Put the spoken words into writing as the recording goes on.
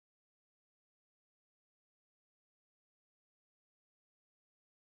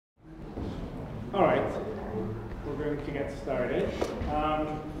All right, we're going to get started.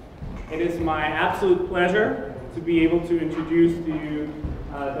 It is my absolute pleasure to be able to introduce to you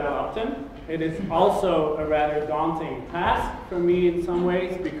Dell Upton. It is also a rather daunting task for me in some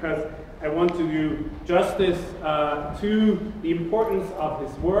ways because I want to do justice to the importance of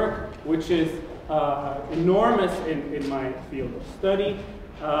his work, which is enormous in my field of study.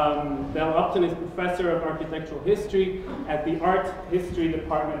 Dell Upton is professor of architectural history at the art history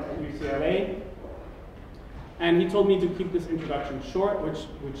department at UCLA. And he told me to keep this introduction short, which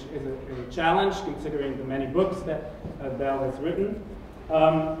is a challenge considering the many books that Dell has written.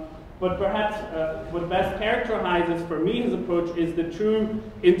 But perhaps what best characterizes for me his approach is the true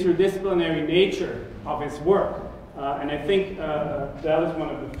interdisciplinary nature of his work. And I think Dell is one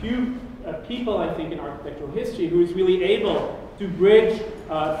of the few people, I think, in architectural history who is really able to bridge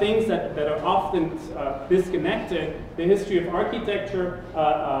things that are often disconnected, the history of architecture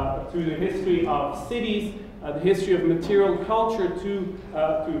to the history of cities, the history of material culture to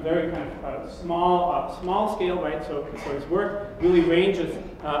very kind of small scale, right? So his work really ranges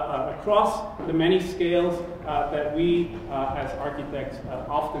across the many scales that we as architects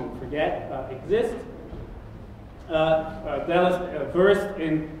often forget exist. Dell is versed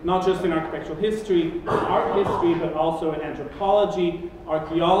in not just in architectural history, in art history, but also in anthropology,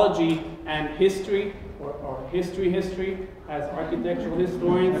 archaeology, and history, or history, as architectural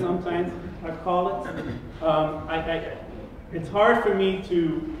historians sometimes call it. It's hard for me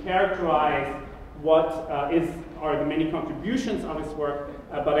to characterize what are the many contributions of his work,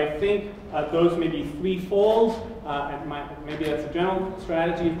 but I think those may be threefold. Maybe that's a general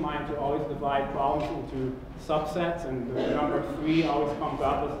strategy of mine to always divide problems into subsets, and the number 3 always comes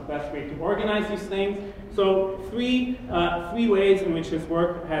up as the best way to organize these things. So three ways in which his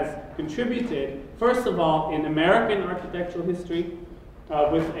work has contributed. First of all, in American architectural history,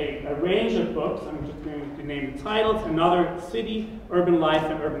 with a range of books. I'm just going to name the titles. Another City, Urban Life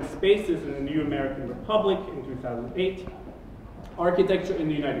and Urban Spaces in the New American Republic in 2008. Architecture in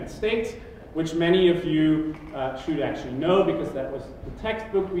the United States, which many of you should actually know because that was the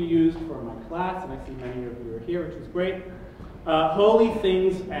textbook we used for my class, and I see many of you are here, which is great. Holy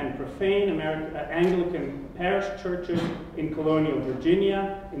Things and Profane, Anglican Parish Churches in Colonial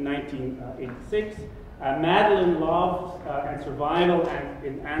Virginia in 1986. Madaline, Love and Survival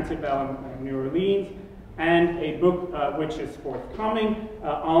in Antebellum New Orleans, and a book which is forthcoming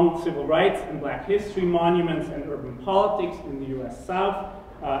on civil rights and black history, monuments and urban politics in the U.S. South,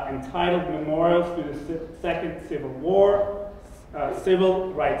 entitled Memorials to the Second Civil War,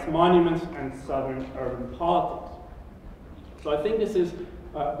 Civil Rights Monuments and Southern Urban Politics. So I think this is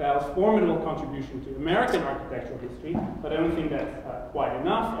Dell's formidable contribution to American architectural history, but I don't think that's quite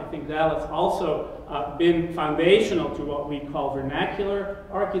enough. I think Dell has also been foundational to what we call vernacular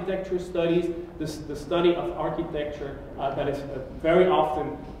architecture studies, the study of architecture that is very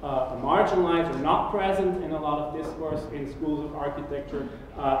often marginalized or not present in a lot of discourse in schools of architecture.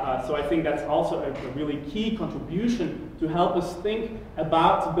 So I think that's also a really key contribution to help us think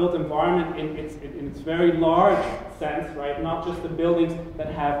about the built environment in its very large sense, right? Not just the buildings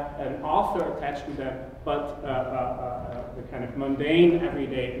that have an author attached to them, but the kind of mundane,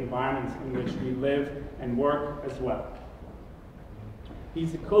 everyday environments in which we live and work as well.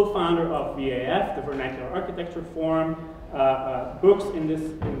 He's the co-founder of VAF, the Vernacular Architecture Forum. Books in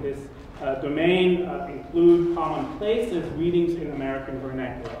this domain include Common Places, Readings in American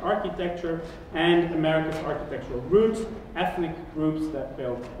Vernacular Architecture, and America's Architectural Roots, Ethnic Groups That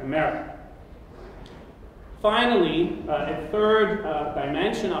Built America. Finally, a third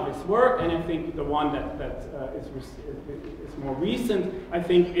dimension of his work, and I think the one that is more recent, I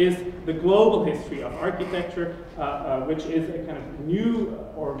think, is the global history of architecture, which is a kind of new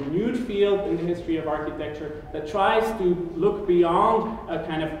or renewed field in the history of architecture that tries to look beyond a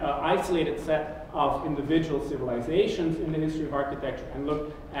kind of isolated set of individual civilizations in the history of architecture and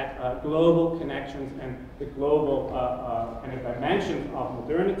look at global connections and the global kind of dimensions of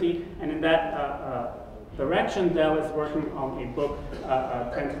modernity. And in that direction, Dell is working on a book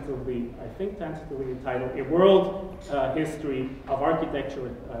tentatively entitled A World History of Architecture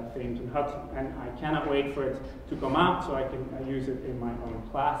with Thames and Hudson. And I cannot wait for it to come out so I can use it in my own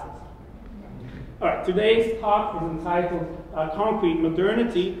classes. All right, today's talk is entitled Concrete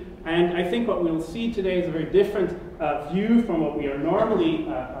Modernity. And I think what we'll see today is a very different view from what we are normally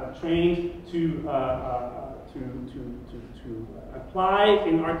trained to apply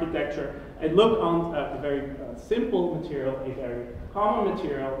in architecture. A look on a very simple material, a very common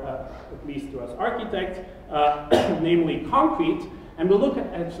material, at least to us architects, namely concrete. And we'll look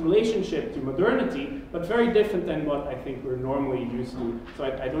at its relationship to modernity, but very different than what I think we're normally used to. So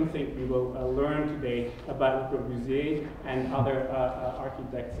I don't think we will learn today about Le Corbusier and other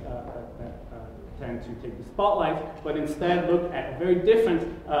architects that tend to take the spotlight, but instead look at a very different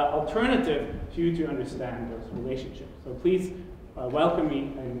alternative to you to understand those relationships. So please welcome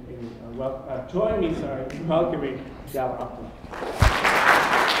me join me in welcoming Dell Upton.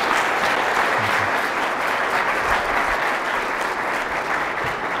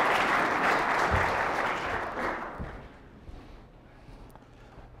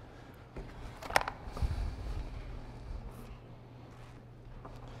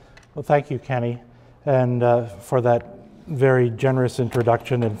 Well, thank you, Kenny, and for that very generous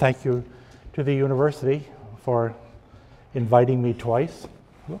introduction, and thank you to the university for inviting me twice.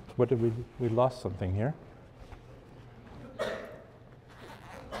 Whoops, what did we lost something here.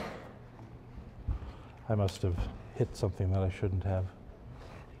 I must have hit something that I shouldn't have.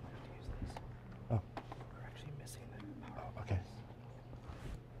 Oh. We're actually missing that. Oh, okay.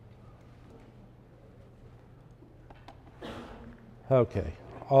 Okay.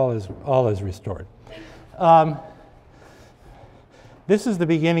 All is restored. This is the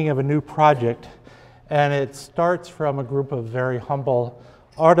beginning of a new project, and it starts from a group of very humble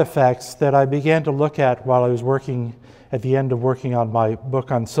artifacts that I began to look at while I was working at the end of working on my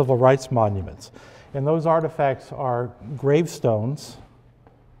book on civil rights monuments. And those artifacts are gravestones.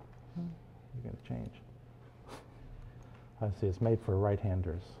 You're going to change. I see, it's made for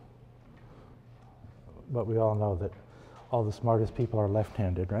right-handers. But we all know that all the smartest people are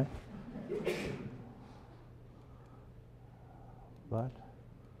left-handed, right? But,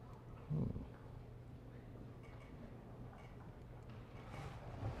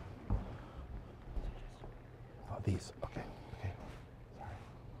 oh, these, okay, sorry.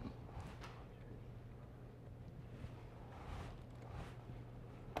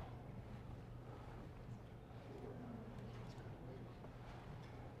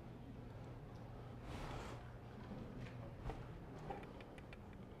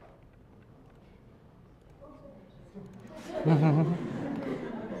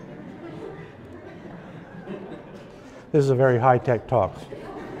 This is a very high-tech talk.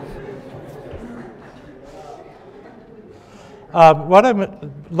 What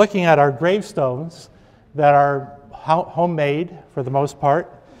I'm looking at are gravestones that are homemade for the most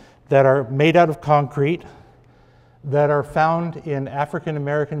part, that are made out of concrete, that are found in African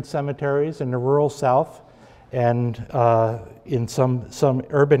American cemeteries in the rural South and in some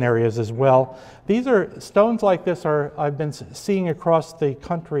urban areas as well. These are stones like this I've been seeing across the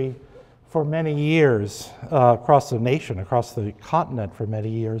country for many years, across the nation, across the continent for many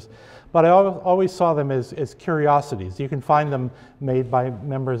years. But I always saw them as curiosities. You can find them made by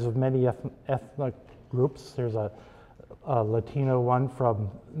members of many ethnic groups. There's a Latino one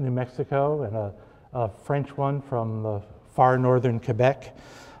from New Mexico and a French one from the far northern Quebec.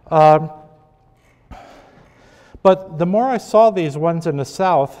 But the more I saw these ones in the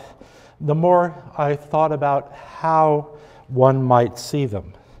South, the more I thought about how one might see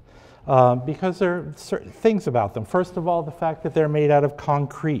them. Because there are certain things about them. First of all, the fact that they're made out of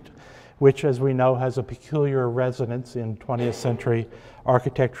concrete, which, as we know, has a peculiar resonance in 20th century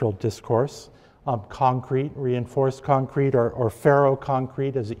architectural discourse. Concrete, reinforced concrete, or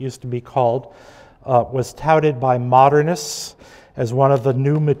ferroconcrete, as it used to be called, was touted by modernists as one of the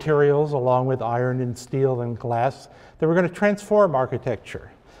new materials, along with iron and steel and glass, that were going to transform architecture,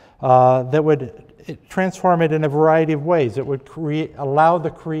 that would transform it in a variety of ways. It would allow the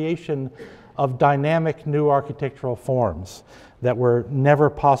creation of dynamic new architectural forms that were never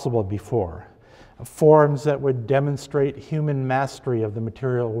possible before. Forms that would demonstrate human mastery of the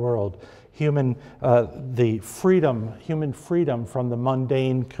material world, human freedom from the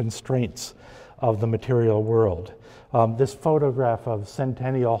mundane constraints of the material world. This photograph of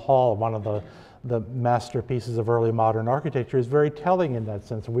Centennial Hall, one of the masterpieces of early modern architecture, is very telling in that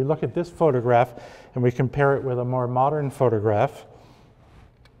sense. When we look at this photograph and we compare it with a more modern photograph,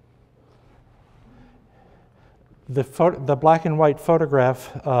 the black and white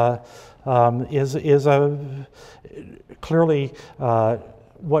photograph is clearly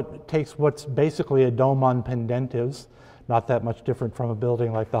what takes what's basically a dome on pendentives, not that much different from a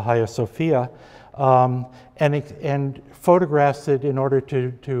building like the Hagia Sophia, and photographs it in order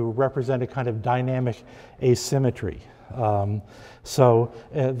to represent a kind of dynamic asymmetry. So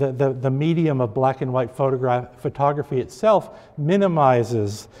the medium of black and white photography itself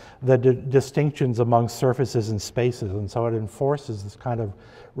minimizes the distinctions among surfaces and spaces, and so it enforces this kind of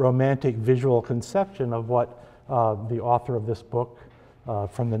romantic visual conception of what the author of this book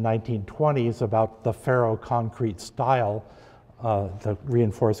from the 1920s about the ferroconcrete style the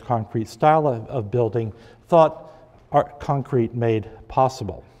reinforced concrete style of building, thought concrete made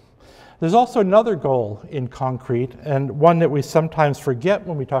possible. There's also another goal in concrete, and one that we sometimes forget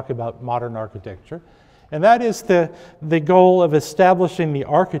when we talk about modern architecture, and that is the goal of establishing the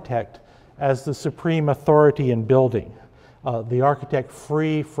architect as the supreme authority in building. The architect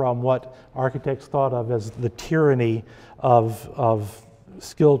free from what architects thought of as the tyranny of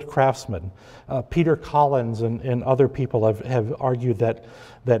skilled craftsmen. Peter Collins and other people have argued that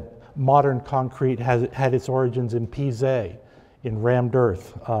modern concrete had its origins in Pise, in rammed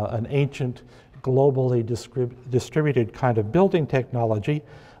earth, an ancient, globally distributed kind of building technology.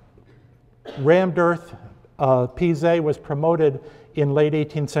 Rammed earth, Pise was promoted in late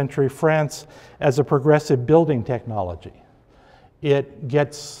 18th century France as a progressive building technology. It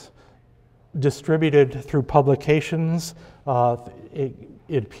gets distributed through publications. It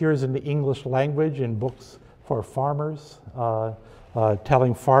appears in the English language in books for farmers,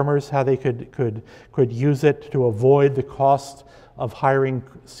 telling farmers how they could use it to avoid the cost of hiring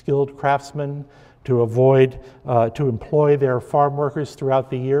skilled craftsmen, to employ their farm workers throughout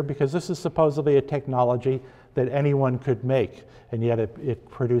the year, because this is supposedly a technology that anyone could make, and yet it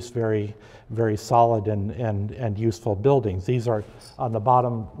produced very, very solid and useful buildings. These are, on the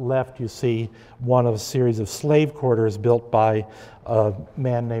bottom left, you see one of a series of slave quarters built by a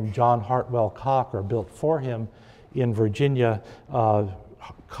man named John Hartwell Cock, or built for him in Virginia.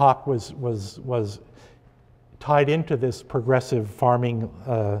 Cock was tied into this progressive farming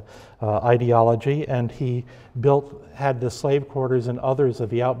ideology, and he had the slave quarters and others of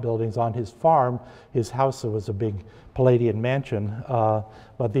the outbuildings on his farm. His house was a big Palladian mansion,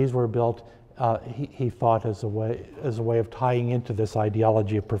 but these were built, he thought, as a way of tying into this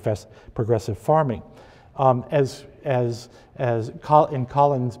ideology of progressive farming.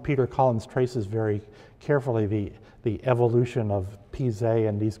 Peter Collins traces very carefully the evolution of Pise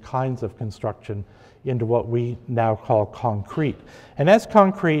and these kinds of construction into what we now call concrete. And as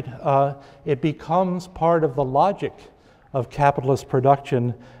concrete, it becomes part of the logic of capitalist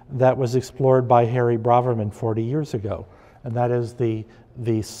production that was explored by Harry Braverman 40 years ago. And that is the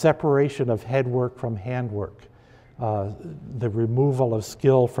separation of headwork from handwork, the removal of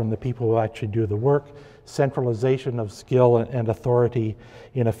skill from the people who actually do the work, centralization of skill and authority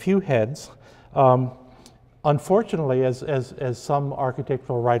in a few heads. Unfortunately, as some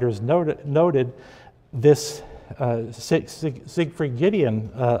architectural writers noted, this Siegfried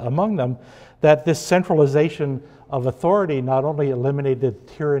Gideon among them, that this centralization of authority not only eliminated the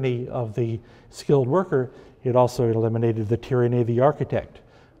tyranny of the skilled worker, it also eliminated the tyranny of the architect,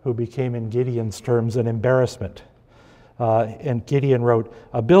 who became, in Gideon's terms, an embarrassment. And Gideon wrote,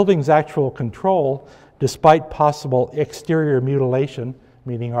 "A building's actual control, despite possible exterior mutilation,"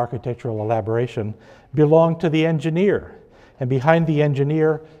 meaning architectural elaboration, "belonged to the engineer, and behind the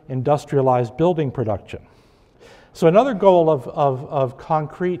engineer, industrialized building production." So another goal of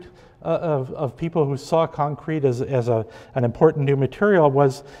concrete, of people who saw concrete as an important new material,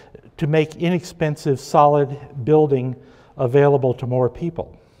 was to make inexpensive, solid building available to more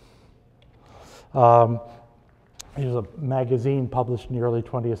people. There's a magazine published in the early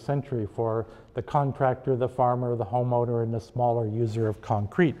 20th century for the contractor, the farmer, the homeowner, and the smaller user of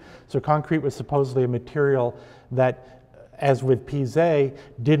concrete. So concrete was supposedly a material that, as with Pise,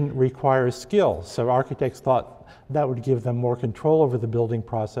 didn't require skill. So architects thought that would give them more control over the building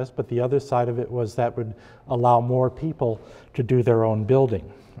process, but the other side of it was that would allow more people to do their own building.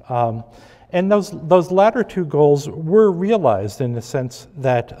 And those latter two goals were realized in the sense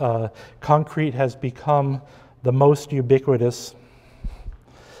that concrete has become the most ubiquitous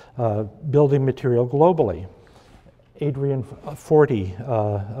building material globally. Adrian Forty,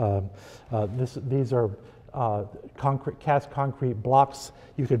 these are cast concrete blocks.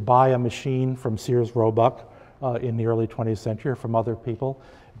 You could buy a machine from Sears Roebuck in the early 20th century, or from other people,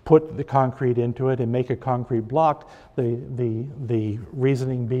 put the concrete into it and make a concrete block. The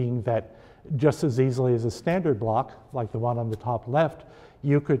reasoning being that just as easily as a standard block, like the one on the top left,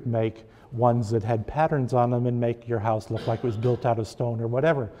 you could make ones that had patterns on them and make your house look like it was built out of stone or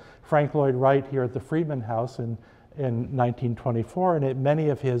whatever. Frank Lloyd Wright here at the Freeman House in 1924, and at many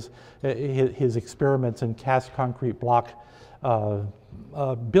of his experiments in cast concrete block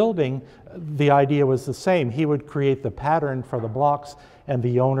building, the idea was the same. He would create the pattern for the blocks, and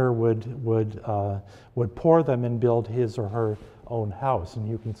the owner would pour them and build his or her own house. And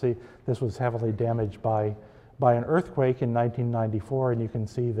you can see this was heavily damaged by an earthquake in 1994, and you can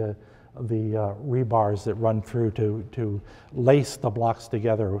see the rebars that run through to lace the blocks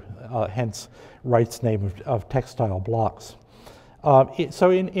together, hence Wright's name of textile blocks.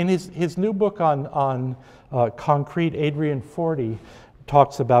 So in his new book on concrete, Adrian Forty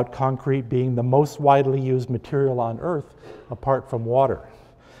talks about concrete being the most widely used material on Earth apart from water.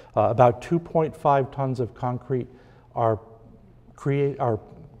 About 2.5 tons of concrete are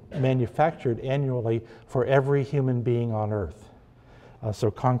manufactured annually for every human being on Earth.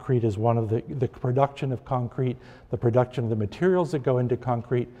 So concrete is one of the production of concrete, the production of the materials that go into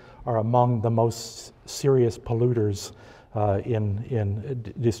concrete are among the most serious polluters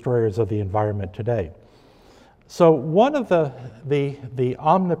in destroyers of the environment today. So one of the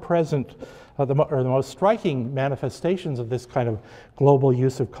omnipresent, or the most striking manifestations of this kind of global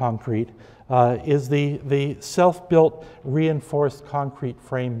use of concrete is the self-built reinforced concrete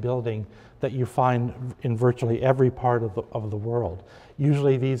frame building that you find in virtually every part of the world.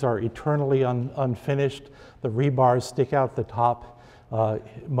 Usually these are eternally unfinished. The rebars stick out the top.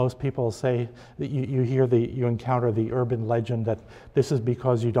 Most people say that you encounter the urban legend that this is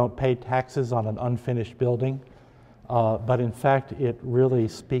because you don't pay taxes on an unfinished building. But in fact, it really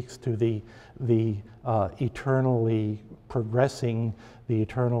speaks to the eternally progressing, the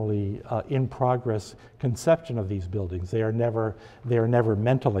eternally in progress conception of these buildings. They are never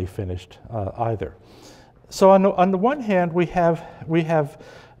mentally finished either. So on the one hand, we have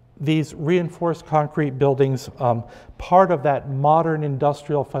these reinforced concrete buildings, part of that modern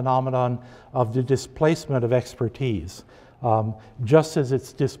industrial phenomenon of the displacement of expertise. Just as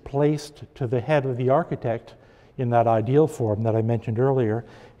it's displaced to the head of the architect in that ideal form that I mentioned earlier,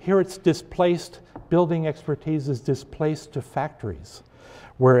 here it's displaced, building expertise is displaced to factories,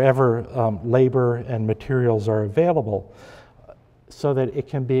 wherever labor and materials are available, so that it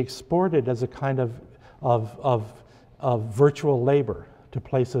can be exported as a kind of virtual labor to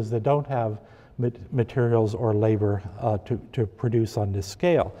places that don't have materials or labor to produce on this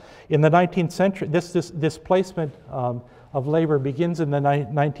scale. In the 19th century, this displacement of labor begins in the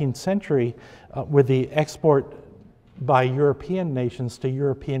 19th century with the export by European nations to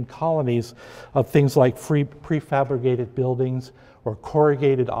European colonies of things like prefabricated buildings or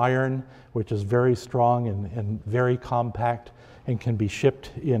corrugated iron, which is very strong and very compact and can be shipped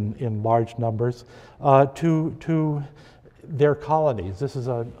in large numbers, to their colonies. This is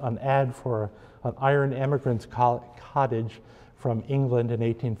an ad for an iron emigrant's cottage from England in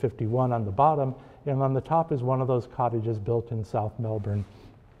 1851 on the bottom, and on the top is one of those cottages built in South Melbourne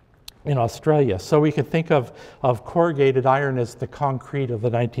in Australia. So we can think of corrugated iron as the concrete of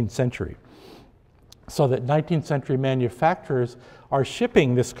the 19th century. So that 19th century manufacturers are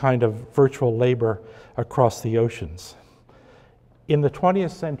shipping this kind of virtual labor across the oceans. In the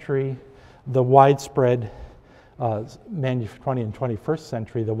 20th century, the widespread 20th and 21st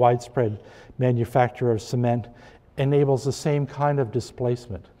century, the widespread manufacture of cement enables the same kind of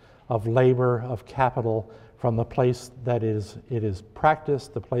displacement of labor, of capital, from the place that it is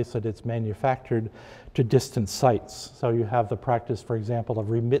practiced, the place that it's manufactured, to distant sites. So you have the practice, for example,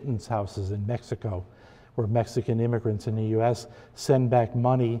 of remittance houses in Mexico, where Mexican immigrants in the US send back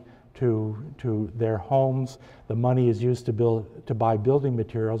money to their homes. The money is used to buy building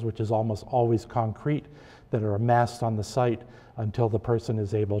materials, which is almost always concrete, that are amassed on the site until the person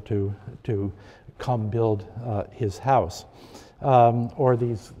is able to come build his house. Or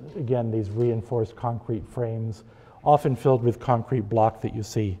these reinforced concrete frames, often filled with concrete block that you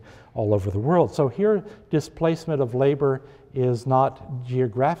see all over the world. So here, displacement of labor is not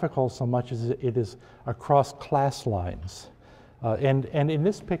geographical so much as it is across class lines. And in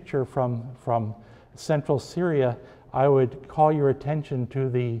this picture from central Syria, I would call your attention to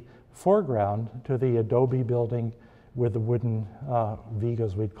the foreground, to the adobe building with the wooden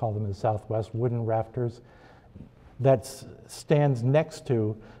vigas, we'd call them in the Southwest, wooden rafters, that stands next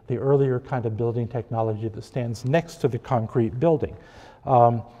to the earlier kind of building technology that stands next to the concrete building.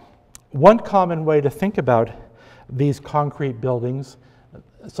 One common way to think about these concrete buildings,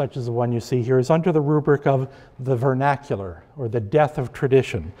 such as the one you see here, is under the rubric of the vernacular, or the death of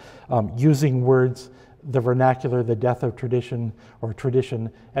tradition, using words, the vernacular, the death of tradition, or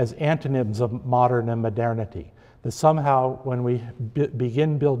tradition, as antonyms of modern and modernity. That somehow when we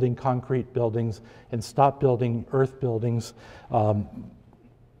begin building concrete buildings and stop building earth buildings,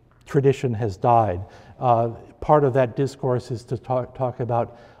 tradition has died. Part of that discourse is to talk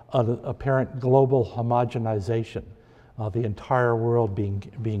about an apparent global homogenization, the entire world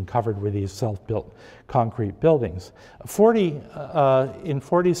being covered with these self-built concrete buildings. In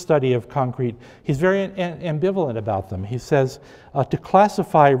Forty's study of concrete, he's very ambivalent about them. He says, to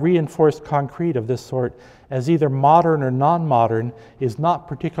classify reinforced concrete of this sort as either modern or non-modern is not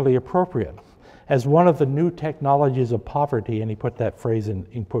particularly appropriate. As one of the new technologies of poverty, and he put that phrase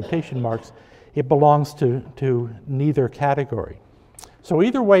in quotation marks, it belongs to neither category. So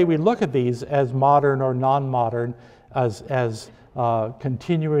either way we look at these, as modern or non-modern, as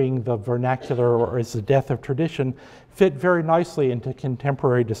continuing the vernacular or as the death of tradition, fit very nicely into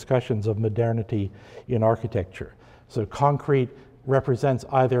contemporary discussions of modernity in architecture. So concrete represents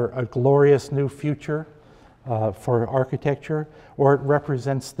either a glorious new future for architecture, or it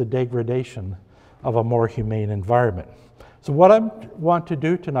represents the degradation of a more humane environment. So what I want to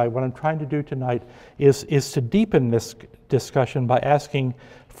do tonight, what I'm trying to do tonight, is to deepen this discussion by asking,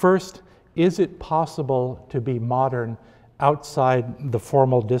 first, is it possible to be modern outside the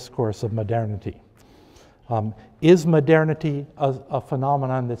formal discourse of modernity? Is modernity a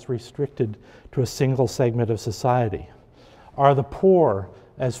phenomenon that's restricted to a single segment of society? Are the poor,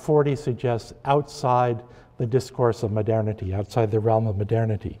 as Forty suggests, outside the discourse of modernity, outside the realm of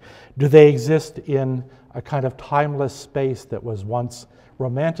modernity? Do they exist in a kind of timeless space that was once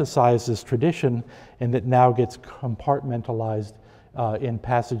romanticized as tradition and that now gets compartmentalized in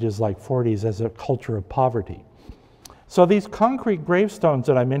passages like Forty's as a culture of poverty? So these concrete gravestones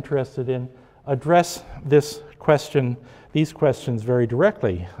that I'm interested in address these questions very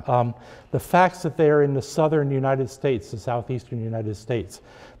directly. The facts that they are in the southern United States, the southeastern United States,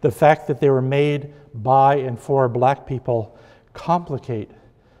 the fact that they were made by and for black people complicate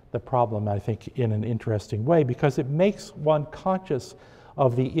the problem, I think, in an interesting way, because it makes one conscious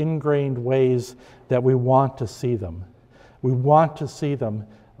of the ingrained ways that we want to see them. We want to see them.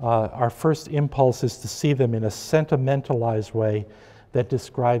 Our first impulse is to see them in a sentimentalized way that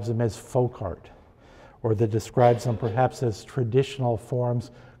describes them as folk art, or that describes them perhaps as traditional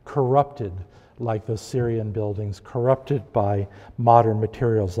forms corrupted, like the Syrian buildings, corrupted by modern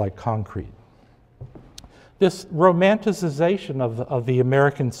materials like concrete. This romanticization of the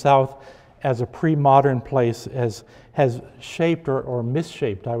American South as a pre-modern place has shaped or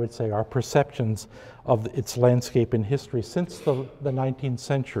misshaped, I would say, our perceptions of its landscape and history since the 19th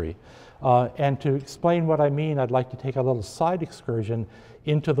century. And to explain what I mean, I'd like to take a little side excursion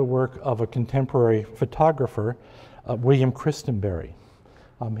into the work of a contemporary photographer, William Christenberry.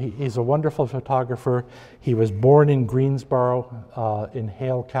 He's a wonderful photographer. He was born in Greensboro in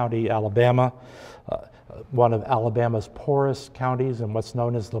Hale County, Alabama, one of Alabama's poorest counties and what's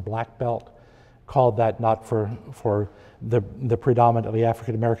known as the Black Belt, called that not for the predominantly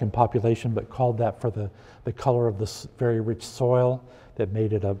African-American population, but called that for the color of the very rich soil that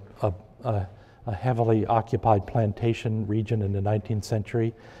made it a heavily occupied plantation region in the 19th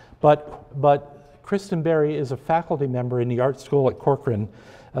century. But Christenberry is a faculty member in the art school at Corcoran,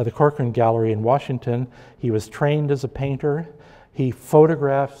 the Corcoran Gallery in Washington. He was trained as a painter. He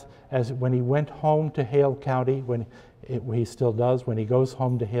photographed when he went home to Hale County, he still does, when he goes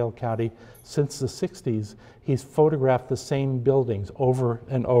home to Hale County since the 60s, he's photographed the same buildings over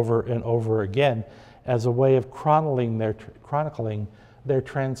and over and over again as a way of chronicling their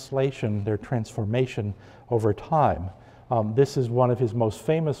translation, their transformation over time. This is one of his most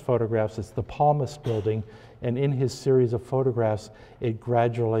famous photographs. It's the Palmas building, and in his series of photographs, it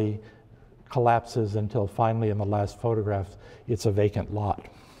gradually collapses until finally in the last photograph, it's a vacant lot.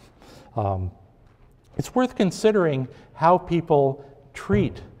 It's worth considering how people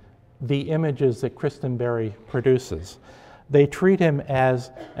treat the images that Christenberry produces. They treat him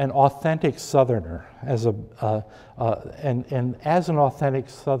as an authentic Southerner, and as an authentic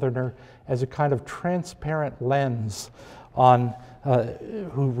Southerner, as a kind of transparent lens on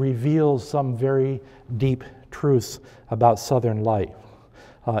who reveals some very deep truths about Southern life.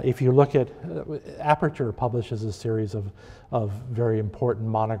 If you look at, Aperture publishes a series of very important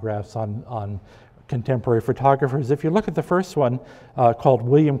monographs on contemporary photographers. If you look at the first one, called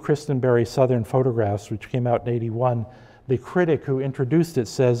William Christenberry Southern Photographs, which came out in '81, the critic who introduced it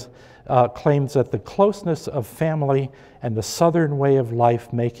claims that the closeness of family and the Southern way of life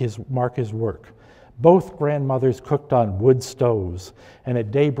mark his work. Both grandmothers cooked on wood stoves, and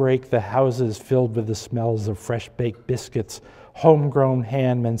at daybreak the houses filled with the smells of fresh-baked biscuits, homegrown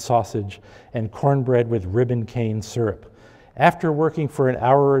ham and sausage, and cornbread with ribbon cane syrup. After working for an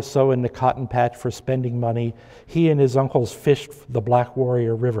hour or so in the cotton patch for spending money, he and his uncles fished the Black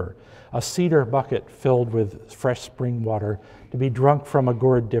Warrior River, a cedar bucket filled with fresh spring water to be drunk from a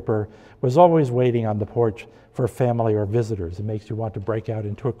gourd dipper was always waiting on the porch for family or visitors. It makes you want to break out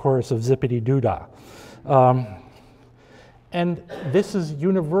into a chorus of zippity-doo-dah. And this is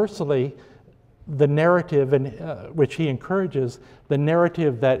universally the narrative, which he encourages, the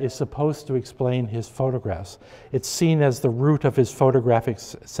narrative that is supposed to explain his photographs. It's seen as the root of his photographic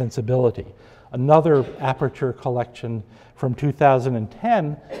sensibility. Another Aperture collection from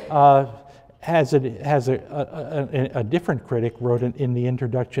 2010 a different critic wrote in the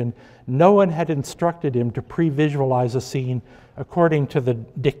introduction, no one had instructed him to pre-visualize a scene according to the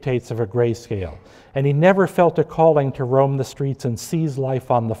dictates of a grayscale, and he never felt a calling to roam the streets and seize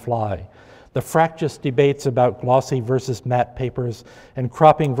life on the fly. The fractious debates about glossy versus matte papers and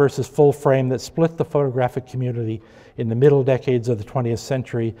cropping versus full frame that split the photographic community in the middle decades of the 20th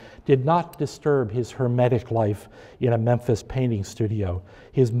century did not disturb his hermetic life in a Memphis painting studio.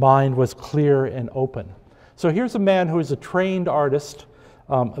 His mind was clear and open. So here's a man who is a trained artist,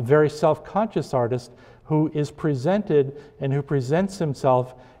 a very self-conscious artist, who is presented and who presents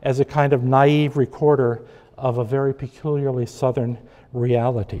himself as a kind of naive recorder of a very peculiarly Southern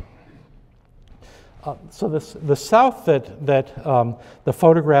reality. So the South that the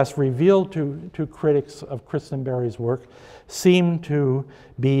photographs revealed to critics of Christenberry's work seemed to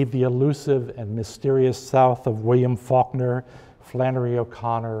be the elusive and mysterious South of William Faulkner, Flannery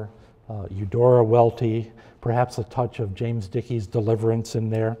O'Connor, Eudora Welty, perhaps a touch of James Dickey's Deliverance in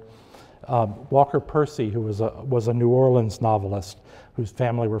there. Walker Percy, who was a New Orleans novelist whose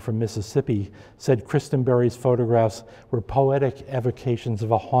family were from Mississippi, said Christenberry's photographs were poetic evocations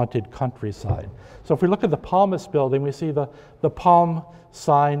of a haunted countryside. So if we look at the Palmas building, we see the palm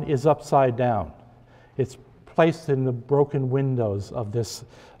sign is upside down. It's placed in the broken windows of this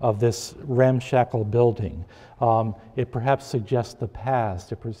ramshackle building. It perhaps suggests the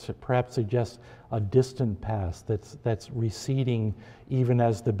past. It perhaps suggests a distant past that's receding even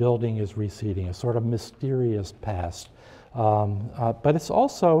as the building is receding, a sort of mysterious past. But it's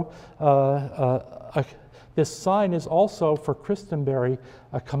also, this sign is also, for Christenberry,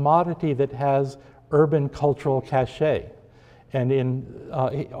 a commodity that has urban cultural cachet. And in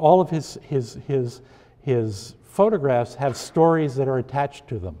all of his photographs have stories that are attached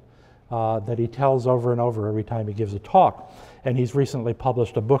to them that he tells over and over every time he gives a talk. And he's recently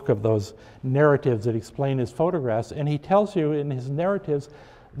published a book of those narratives that explain his photographs. And he tells you in his narratives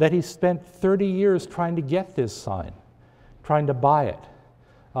that he spent 30 years trying to get this sign, trying to buy it,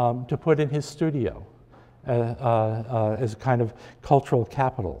 to put in his studio as a kind of cultural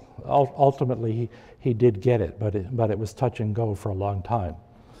capital. Ultimately, he did get it, but it was touch and go for a long time.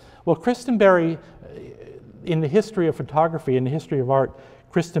 Well, Christenberry, in the history of photography, in the history of art,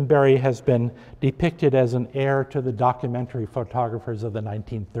 Christenberry has been depicted as an heir to the documentary photographers of the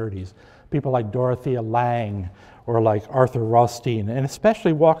 1930s. People like Dorothea Laing or like Arthur Rothstein, and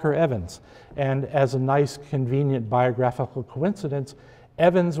especially Walker Evans. And as a nice, convenient biographical coincidence,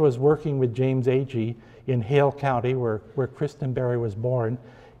 Evans was working with James Agee in Hale County, where Christenberry was born,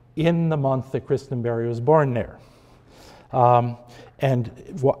 in the month that Christenberry was born there. And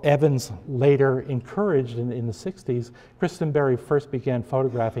Evans later encouraged in the 60s, Christenberry first began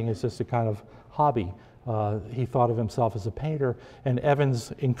photographing as just a kind of hobby. He thought of himself as a painter, and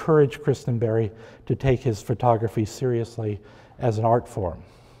Evans encouraged Christenberry to take his photography seriously as an art form.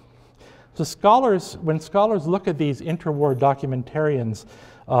 So when scholars look at these interwar documentarians,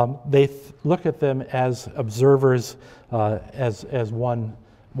 they look at them as observers, as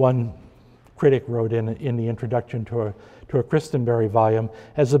one critic wrote in the introduction to a Christenberry volume,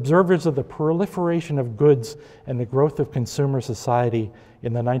 as observers of the proliferation of goods and the growth of consumer society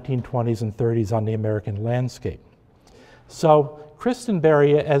in the 1920s and 30s on the American landscape. So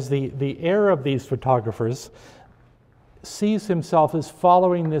Christenberry, as the heir of these photographers, sees himself as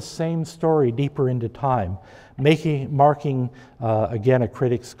following this same story deeper into time, marking, again a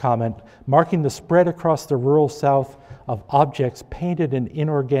critic's comment, marking the spread across the rural South of objects painted in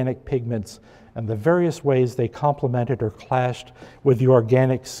inorganic pigments and the various ways they complemented or clashed with the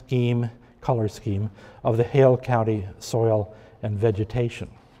organic color scheme of the Hale County soil and vegetation.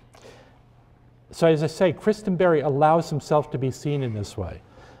 So as I say, Christenberry allows himself to be seen in this way.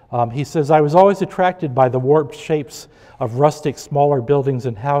 He says, I was always attracted by the warped shapes of rustic, smaller buildings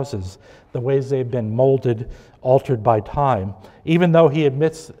and houses, the ways they've been molded, altered by time, even though he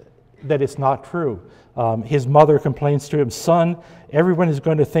admits that it's not true. His mother complains to him, son, everyone is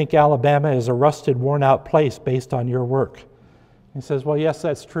going to think Alabama is a rusted, worn-out place based on your work. He says, well, yes,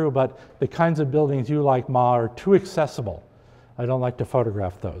 that's true, but the kinds of buildings you like, Ma, are too accessible. I don't like to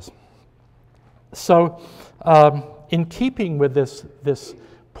photograph those. So in keeping with this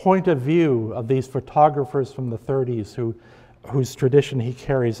point of view of these photographers from the 30s whose tradition he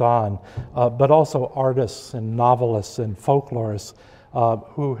carries on, but also artists and novelists and folklorists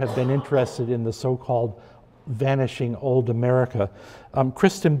who have been interested in the so-called vanishing old America,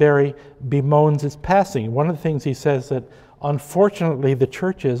 Christenberry bemoans its passing. One of the things he says that unfortunately the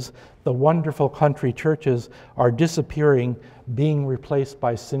churches, the wonderful country churches, are disappearing, being replaced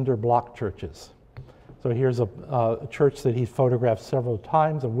by cinder block churches. So here's a church that he photographed several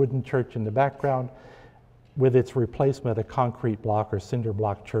times, a wooden church in the background, with its replacement, a concrete block or cinder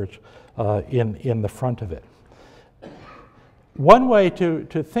block church in the front of it. One way to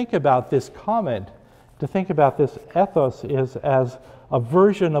think about this comment, to think about this ethos, is as a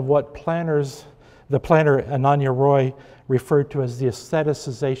version of what the planner Ananya Roy referred to as the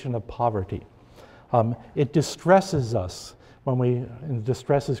aestheticization of poverty. It distresses us it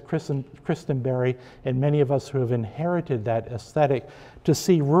distresses Kristen Berry and many of us who have inherited that aesthetic to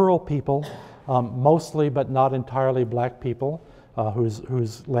see rural people, mostly but not entirely black people,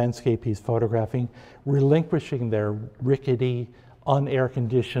 whose landscape he's photographing, relinquishing their rickety,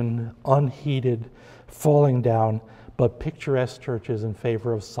 unair-conditioned, unheated, falling down, but picturesque churches in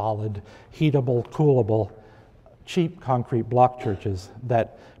favor of solid, heatable, coolable, cheap concrete block churches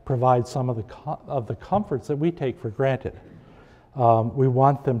that provide some of the comforts that we take for granted. We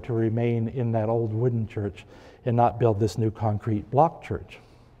want them to remain in that old wooden church and not build this new concrete block church.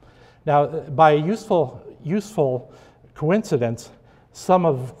 Now, by a useful coincidence, some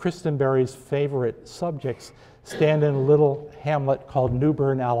of Kristen Berry's favorite subjects stand in a little hamlet called New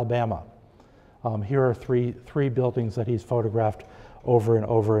Bern, Alabama. Here are three buildings that he's photographed over and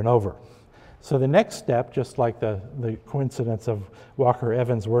over and over. So the next step, just like the coincidence of Walker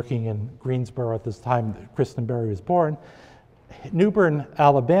Evans working in Greensboro at this time that Kristen Berry was born, New Bern,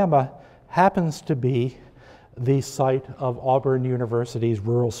 Alabama happens to be the site of Auburn University's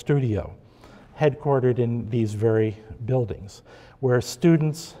rural studio, headquartered in these very buildings, where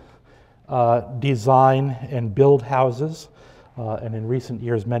students design and build houses, and in recent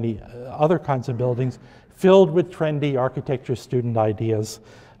years many other kinds of buildings, filled with trendy architecture student ideas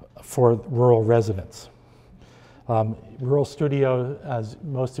for rural residents. Rural Studio, as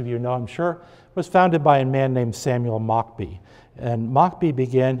most of you know, I'm sure, was founded by a man named Samuel Mockbee. And Mockbee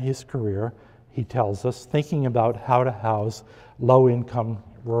began his career, he tells us, thinking about how to house low-income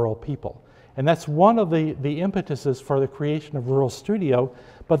rural people. And that's one of the impetuses for the creation of Rural Studio,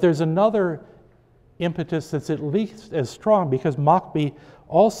 but there's another impetus that's at least as strong, because Mockbee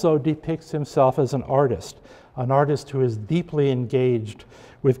also depicts himself as an artist who is deeply engaged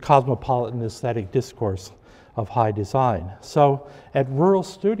with cosmopolitan aesthetic discourse of high design. So at Rural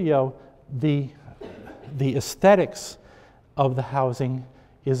Studio, the aesthetics of the housing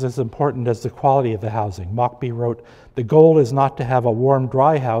is as important as the quality of the housing. Mockbee wrote, "The goal is not to have a warm,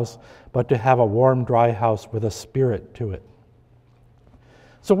 dry house, but to have a warm, dry house with a spirit to it."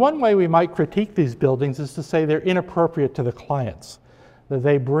 So one way we might critique these buildings is to say they're inappropriate to the clients, that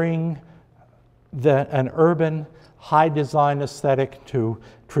they bring an urban, high design aesthetic to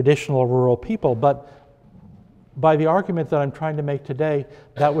traditional rural people. But by the argument that I'm trying to make today,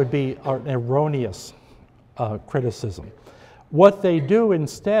 that would be an erroneous criticism. What they do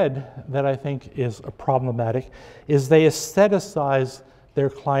instead, that I think is problematic, is they aestheticize their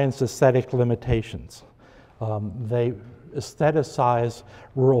clients' aesthetic limitations. They aestheticize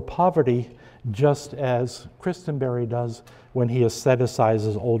rural poverty just as Kristen Berry does when he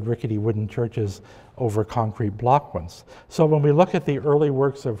aestheticizes old rickety wooden churches over concrete block ones. So when we look at the early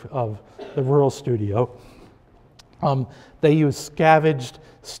works of the Rural Studio, they use scavenged,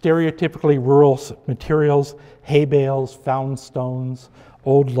 stereotypically rural materials, hay bales, found stones,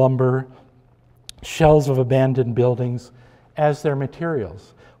 old lumber, shells of abandoned buildings as their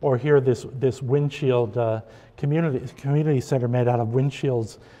materials. Or here, this windshield community center made out of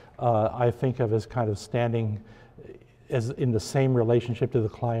windshields, I think of as kind of standing as in the same relationship to the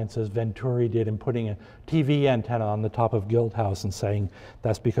clients as Venturi did in putting a TV antenna on the top of Guildhouse and saying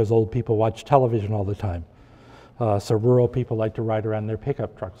that's because old people watch television all the time. So rural people like to ride around their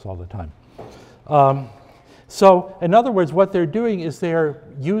pickup trucks all the time. So in other words, what they're doing is they're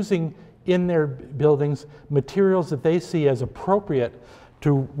using in their buildings materials that they see as appropriate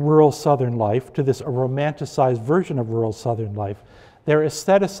to rural Southern life, to this romanticized version of rural Southern life. They're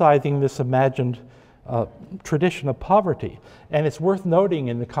aestheticizing this imagined tradition of poverty. And it's worth noting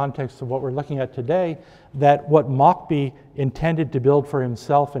in the context of what we're looking at today that what Mockbee intended to build for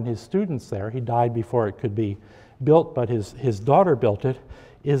himself and his students there, he died before it could be built, but his daughter built it,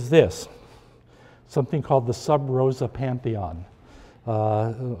 is this, something called the Sub Rosa Pantheon.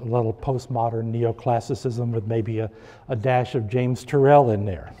 A little postmodern neoclassicism with maybe a dash of James Turrell in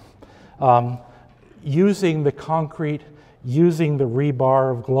there. Using the concrete, using the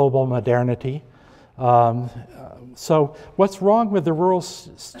rebar of global modernity. So what's wrong with the Rural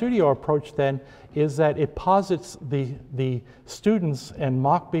Studio approach then is that it posits the students and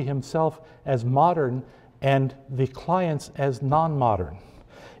Mockbee himself as modern and the clients as non-modern.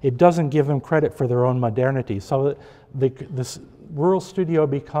 It doesn't give them credit for their own modernity. So rural studio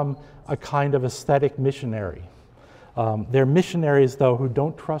become a kind of aesthetic missionary. They're missionaries, though, who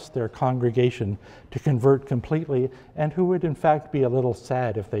don't trust their congregation to convert completely, and who would in fact be a little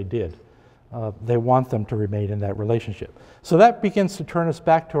sad if they did. They want them to remain in that relationship. So that begins to turn us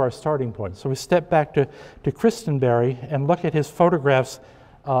back to our starting point. So we step back to Christenberry and look at his photographs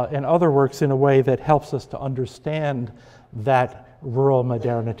and other works in a way that helps us to understand that rural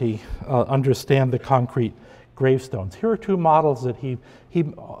modernity, understand the concrete gravestones. Here are two models that he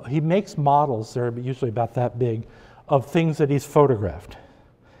makes models, they're usually about that big, of things that he's photographed.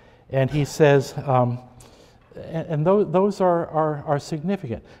 And he says, and those are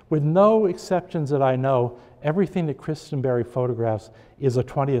significant. With no exceptions that I know, everything that Christenberry photographs is a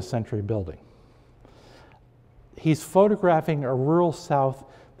 20th century building. He's photographing a rural South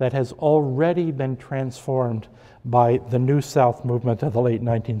that has already been transformed by the New South movement of the late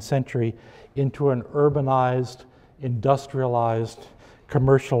 19th century into an urbanized, industrialized,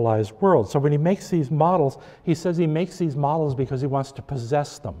 commercialized world. So when he makes these models, he says he makes these models because he wants to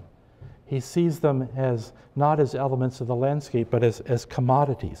possess them. He sees them as not as elements of the landscape, but as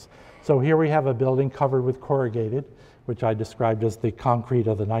commodities. So here we have a building covered with corrugated, which I described as the concrete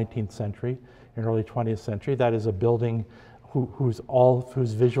of the 19th century and early 20th century. That is a building whose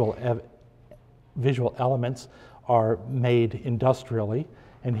visual elements are made industrially.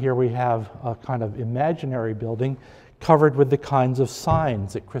 And here we have a kind of imaginary building covered with the kinds of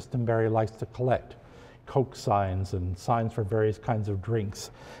signs that Christenberry likes to collect. Coke signs and signs for various kinds of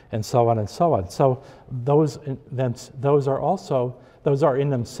drinks, and so on and so on. So those are in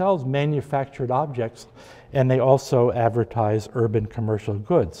themselves manufactured objects, and they also advertise urban commercial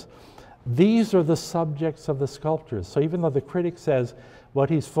goods. These are the subjects of the sculptures. So even though the critic says what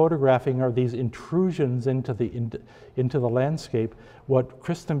he's photographing are these intrusions into the landscape, what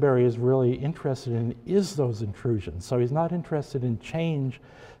Christenberry is really interested in is those intrusions. So he's not interested in change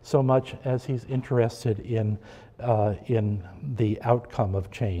so much as he's interested in the outcome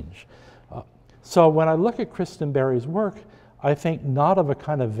of change. So when I look at Christenberry's work, I think not of a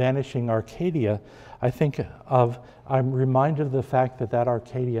kind of vanishing Arcadia. I'm reminded of the fact that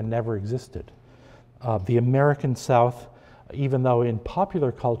Arcadia never existed. The American South, even though in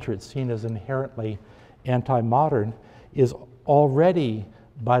popular culture it's seen as inherently anti-modern, is already,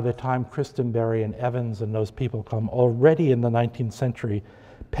 by the time Christenberry and Evans and those people come, already in the 19th century,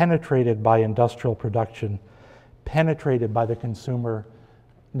 penetrated by industrial production, penetrated by the consumer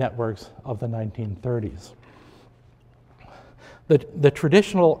networks of the 1930s. The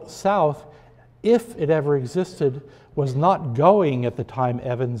traditional South, if it ever existed, was not going at the time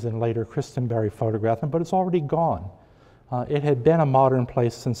Evans and later Christenberry photographed them, but it's already gone. It had been a modern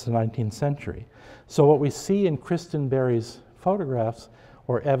place since the 19th century. So what we see in Christenberry's photographs,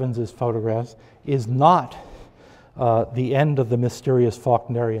 or Evans's photographs, is not the end of the mysterious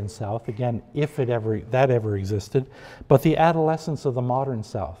Faulknerian South, again, if that ever existed, but the adolescence of the modern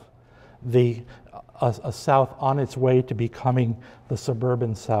South, a South on its way to becoming the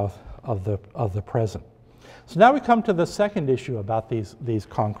suburban South of the present. So now we come to the second issue about these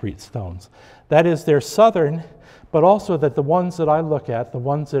concrete stones. That is, they're southern, but also that the ones that I look at, the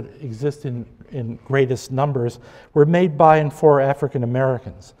ones that exist in greatest numbers, were made by and for African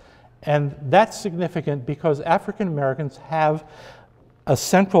Americans. And that's significant because African Americans have a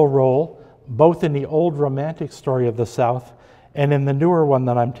central role both in the old romantic story of the South and in the newer one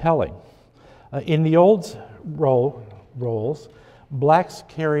that I'm telling. In the old roles, blacks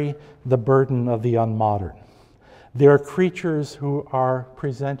carry the burden of the unmodern. They're creatures who are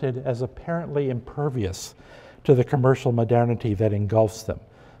presented as apparently impervious to the commercial modernity that engulfs them.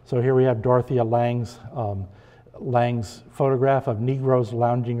 So here we have Dorothea Lang's photograph of Negroes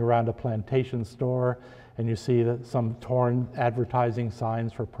lounging around a plantation store, and you see some torn advertising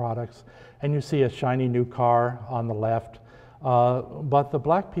signs for products, and you see a shiny new car on the left, but the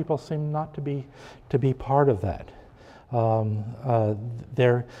black people seem not to be part of that.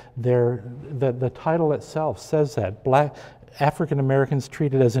 The title itself says that black African Americans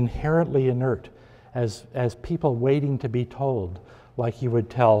treated as inherently inert, as people waiting to be told, like you would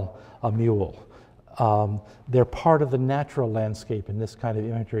tell a mule. They're part of the natural landscape in this kind of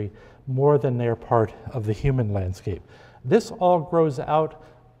imagery more than they're part of the human landscape. This all grows out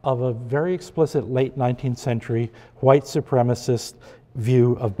of a very explicit late 19th century white supremacist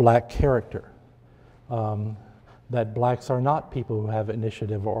view of black character. That blacks are not people who have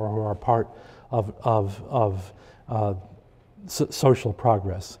initiative or who are part of social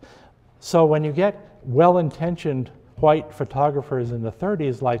progress. So when you get well-intentioned white photographers in the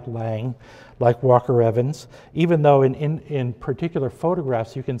 30s like Laing, like Walker Evans, even though in particular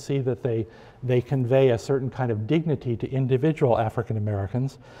photographs you can see that they convey a certain kind of dignity to individual African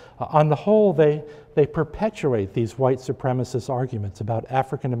Americans. On the whole, they perpetuate these white supremacist arguments about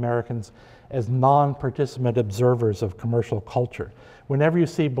African Americans as non-participant observers of commercial culture. Whenever you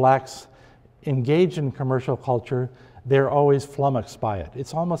see blacks engaged in commercial culture, they're always flummoxed by it.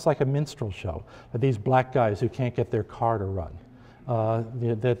 It's almost like a minstrel show, these black guys who can't get their car to run.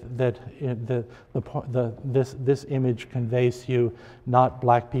 This image conveys to you not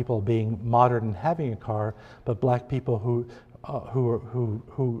black people being modern and having a car, but black people who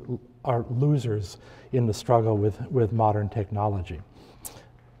are losers in the struggle with modern technology.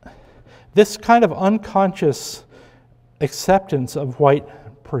 This kind of unconscious acceptance of white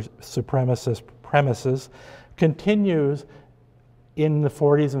supremacist premises continues in the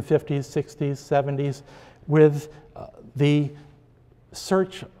 40s and 50s, 60s, 70s with the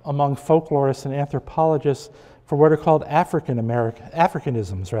search among folklorists and anthropologists for what are called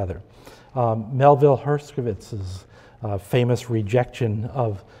Africanisms, rather. Melville Herskowitz's famous rejection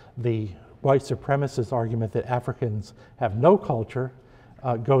of the white supremacist argument that Africans have no culture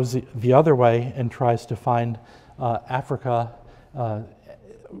goes the other way and tries to find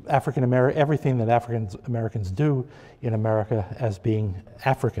everything that African Americans do in America as being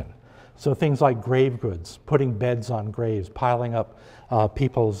African. So things like grave goods, putting beds on graves, piling up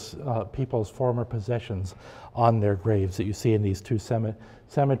people's former possessions on their graves that you see in these two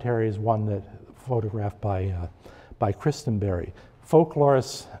cemeteries, one that photographed by Christenberry.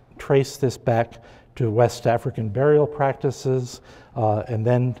 Folklorists trace this back to West African burial practices, and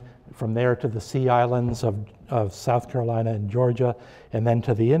then from there to the Sea Islands of South Carolina and Georgia, and then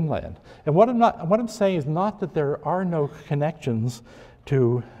to the inland. And what I'm saying is not that there are no connections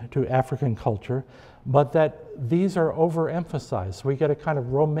to African culture, but that these are overemphasized. So we get a kind of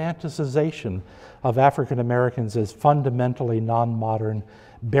romanticization of African Americans as fundamentally non-modern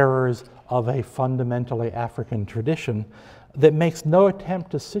bearers of a fundamentally African tradition that makes no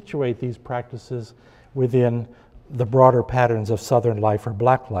attempt to situate these practices within the broader patterns of Southern life or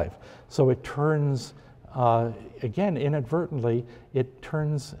black life. So it turns, again, inadvertently, it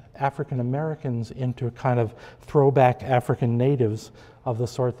turns African Americans into a kind of throwback African natives of the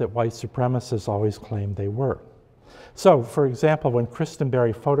sort that white supremacists always claimed they were. So, for example, when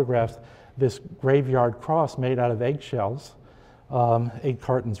Christenberry photographs this graveyard cross made out of eggshells, egg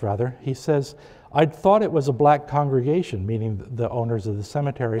cartons rather, he says, "I'd thought it was a black congregation," meaning the owners of the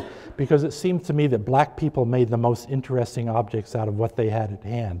cemetery, "because it seemed to me that black people made the most interesting objects out of what they had at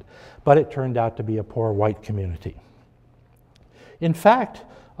hand, but it turned out to be a poor white community." In fact,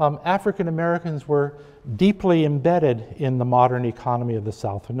 African Americans were deeply embedded in the modern economy of the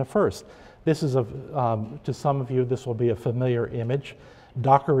South from the first. This is, to some of you, this will be a familiar image.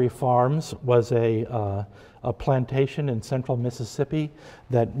 Dockery Farms was a plantation in central Mississippi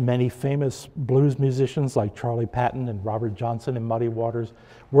that many famous blues musicians like Charlie Patton and Robert Johnson and Muddy Waters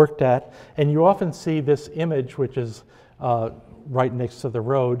worked at. And you often see this image, which is right next to the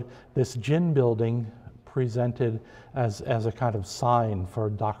road, this gin building presented as a kind of sign for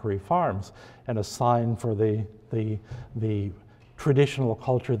Dockery Farms and a sign for the traditional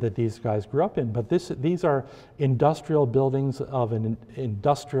culture that these guys grew up in. But these are industrial buildings of an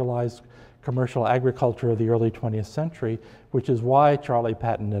industrialized commercial agriculture of the early 20th century, which is why Charlie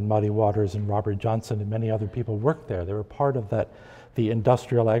Patton and Muddy Waters and Robert Johnson and many other people worked there. They were part of the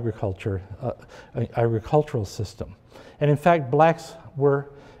industrial agricultural system. And in fact, blacks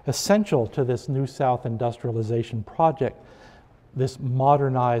were essential to this New South industrialization project, this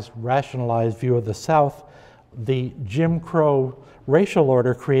modernized, rationalized view of the South. The Jim Crow racial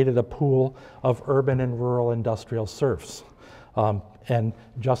order created a pool of urban and rural industrial serfs, and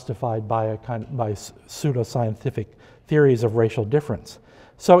justified by pseudoscientific theories of racial difference.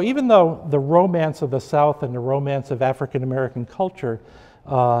 So even though the romance of the South and the romance of African American culture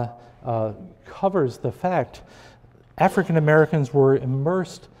covers the fact African Americans were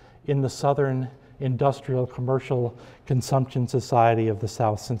immersed in the Southern industrial commercial consumption society of the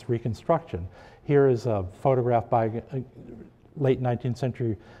South since Reconstruction. Here is a photograph by a late 19th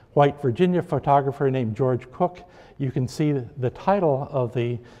century white Virginia photographer named George Cook. You can see the title of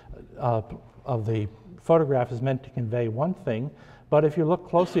the photograph is meant to convey one thing, but if you look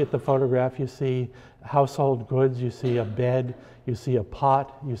closely at the photograph, you see household goods, you see a bed, you see a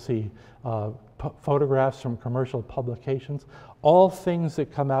pot, you see photographs from commercial publications, all things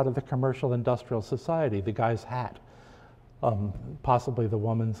that come out of the commercial industrial society. The guy's hat, possibly the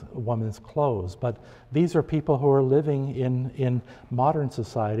woman's clothes. But these are people who are living in modern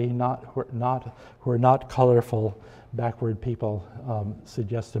society, who are not colorful, backward people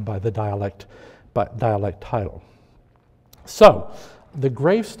suggested by the dialect title. So the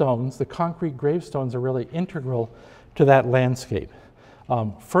gravestones, the concrete gravestones, are really integral to that landscape.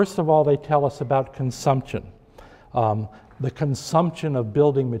 First of all, they tell us about consumption. The consumption of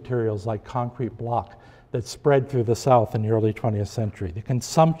building materials like concrete block that spread through the South in the early 20th century. The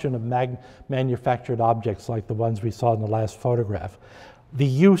consumption of manufactured objects like the ones we saw in the last photograph. The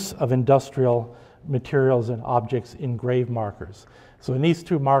use of industrial materials and objects in grave markers. So in these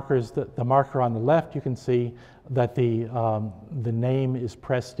two markers, the marker on the left, you can see that the name is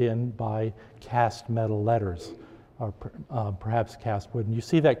pressed in by cast metal letters, or perhaps cast wood. And you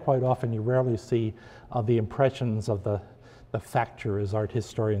see that quite often. You rarely see the impressions of the facture, as art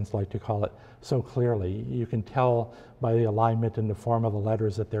historians like to call it, so clearly. You can tell by the alignment and the form of the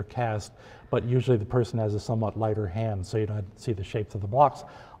letters that they're cast, but usually the person has a somewhat lighter hand, so you don't see the shapes of the blocks.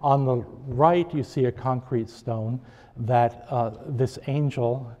 On the right, you see a concrete stone that this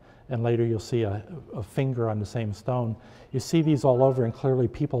angel, and later you'll see a finger on the same stone. You see these all over, and clearly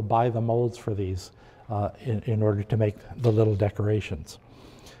people buy the molds for these in order to make the little decorations.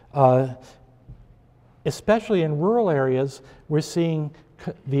 Especially in rural areas, we're seeing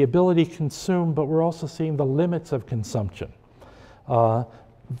the ability to consume, but we're also seeing the limits of consumption.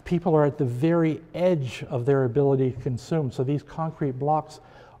 People are at the very edge of their ability to consume. So these concrete blocks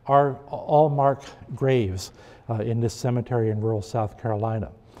are all marked graves in this cemetery in rural South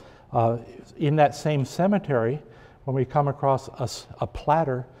Carolina. In that same cemetery, when we come across a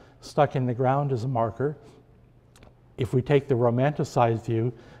platter stuck in the ground as a marker, if we take the romanticized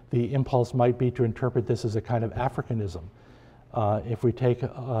view, the impulse might be to interpret this as a kind of Africanism. If we take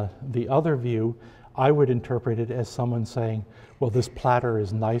the other view, I would interpret it as someone saying, well, this platter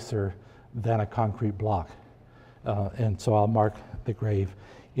is nicer than a concrete block. And so I'll mark the grave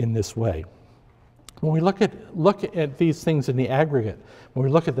in this way. When we look at these things in the aggregate, when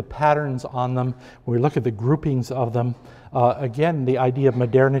we look at the patterns on them, when we look at the groupings of them, again, the idea of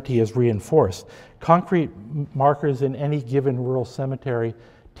modernity is reinforced. Concrete markers in any given rural cemetery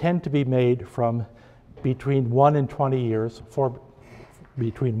tend to be made from between 1 and 20 years, for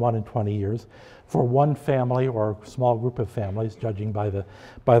one family or a small group of families, judging by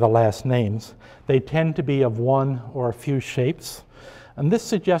the last names. They tend to be of one or a few shapes. And this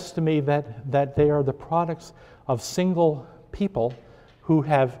suggests to me that they are the products of single people who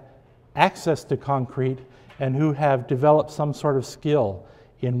have access to concrete and who have developed some sort of skill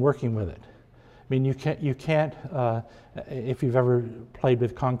in working with it. I mean, you can't if you've ever played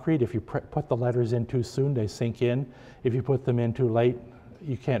with concrete, if you put the letters in too soon, they sink in. If you put them in too late,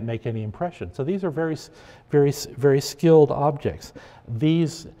 you can't make any impression. So these are very, very, very skilled objects.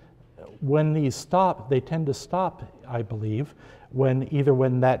 When these stop, they tend to stop, I believe, either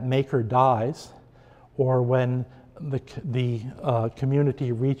when that maker dies or when the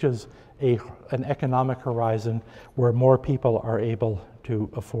community reaches an economic horizon where more people are able to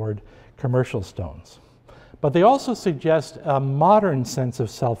afford commercial stones. But they also suggest a modern sense of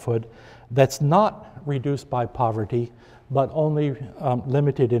selfhood that's not reduced by poverty, but only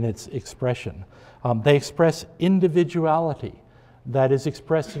limited in its expression. They express individuality that is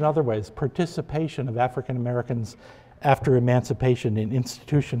expressed in other ways, participation of African Americans after emancipation in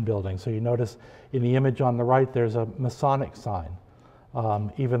institution building. So you notice in the image on the right, there's a Masonic sign.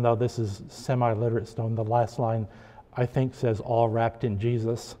 Even though this is semi-literate stone, the last line, I think, says all wrapped in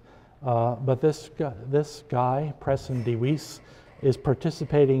Jesus. But this guy, Preston DeWeese, is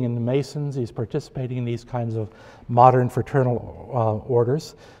participating in the Masons. He's participating in these kinds of modern fraternal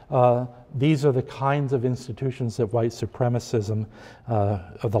orders. These are the kinds of institutions that white supremacism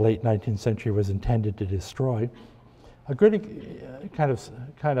of the late 19th century was intended to destroy. A good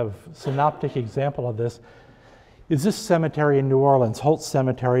kind of synoptic example of this is this cemetery in New Orleans, Holt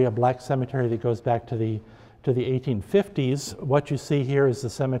Cemetery, a black cemetery that goes back to the 1850s. What you see here is the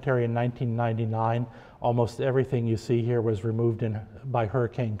cemetery in 1999. Almost everything you see here was removed by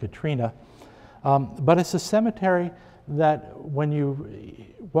Hurricane Katrina. But it's a cemetery that when you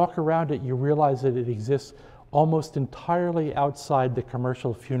walk around it, you realize that it exists almost entirely outside the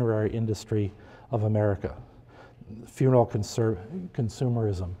commercial funerary industry of America. Funeral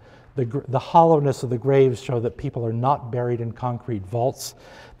consumerism. The hollowness of the graves show that people are not buried in concrete vaults.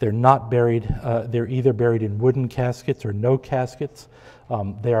 They're not buried, they're either buried in wooden caskets or no caskets.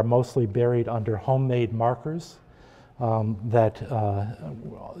 They are mostly buried under homemade markers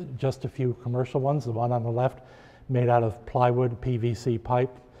just a few commercial ones, the one on the left made out of plywood, PVC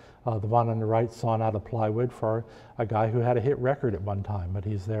pipe, The one on the right sawn out of plywood for a guy who had a hit record at one time, but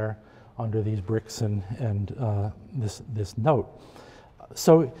he's there under these bricks and this note.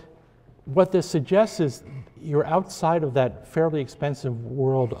 So what this suggests is you're outside of that fairly expensive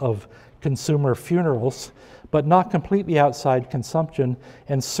world of consumer funerals, but not completely outside consumption,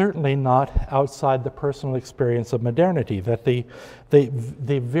 and certainly not outside the personal experience of modernity, that the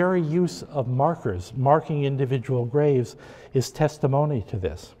very use of markers, marking individual graves, is testimony to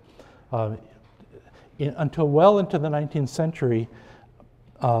this. Until well into the 19th century,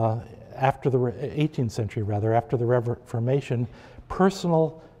 after the 18th century rather, after the Reformation,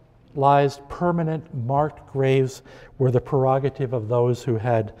 personalized, permanent, marked graves were the prerogative of those who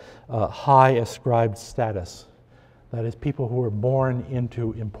had high ascribed status. That is, people who were born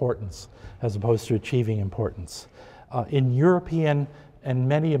into importance as opposed to achieving importance. In European and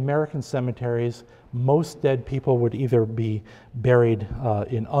many American cemeteries, most dead people would either be buried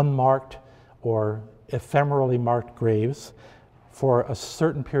in unmarked or ephemerally marked graves for a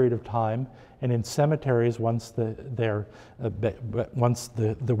certain period of time, and in cemeteries, once the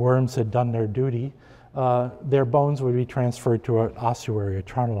worms had done their duty, their bones would be transferred to an ossuary, a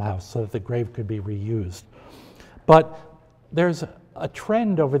charnel house, so that the grave could be reused. But there's a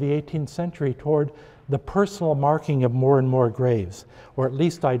trend over the 18th century toward the personal marking of more and more graves, or at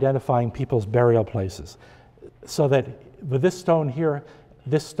least identifying people's burial places. So that with this stone here,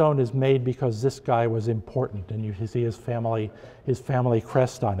 this stone is made because this guy was important, and you see his family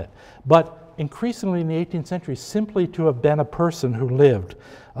crest on it. But increasingly in the 18th century, simply to have been a person who lived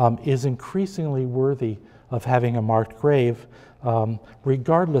is increasingly worthy of having a marked grave,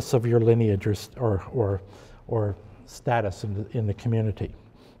 regardless of your lineage or status in the community.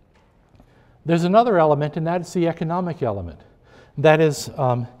 There's another element, and that is the economic element. That is,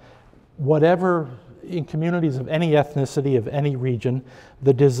 whatever, in communities of any ethnicity, of any region,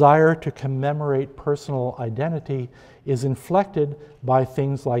 the desire to commemorate personal identity is inflected by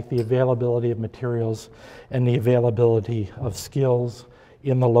things like the availability of materials and the availability of skills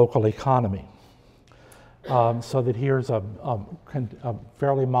in the local economy. So that here's a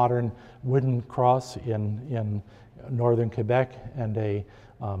fairly modern wooden cross in northern Quebec and a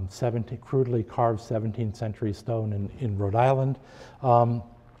crudely carved 17th century stone in Rhode Island,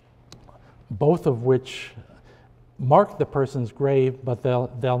 both of which mark the person's grave, but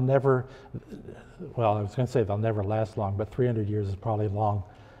they'll never, well, I was going to say they'll never last long, but 300 years is probably long.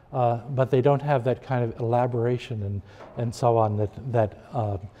 But they don't have that kind of elaboration and so on that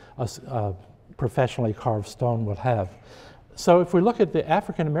a professionally carved stone would have. So if we look at the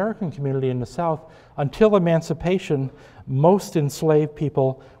African American community in the South, until emancipation, most enslaved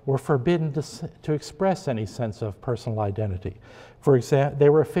people were forbidden to express any sense of personal identity. For example, they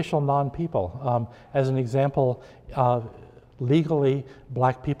were official non-people. As an example, legally,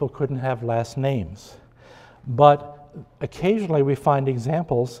 black people couldn't have last names. But occasionally we find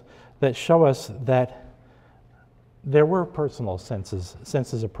examples that show us that there were personal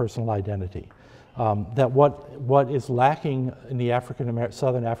senses of personal identity. That what is lacking in the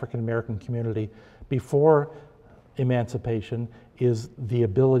Southern African American community before emancipation is the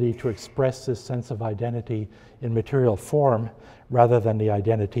ability to express this sense of identity in material form rather than the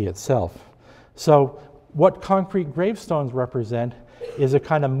identity itself. So what concrete gravestones represent is a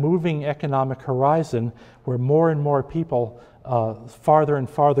kind of moving economic horizon where more and more people farther and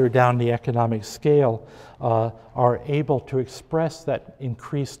farther down the economic scale are able to express that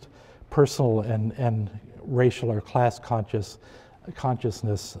increased personal and racial or class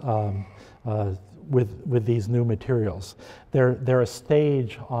consciousness with these new materials. They're a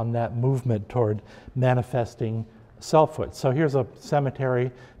stage on that movement toward manifesting selfhood. So here's a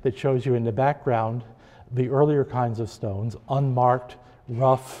cemetery that shows you in the background the earlier kinds of stones, unmarked,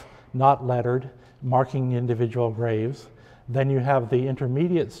 rough, not lettered, marking individual graves. Then you have the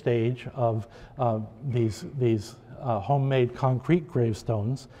intermediate stage of these homemade concrete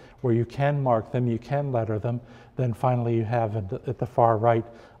gravestones where you can mark them, you can letter them. Then finally you have at the far right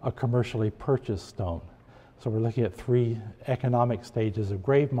a commercially purchased stone. So we're looking at three economic stages of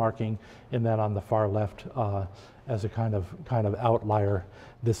grave marking, and then on the far left as a kind of outlier,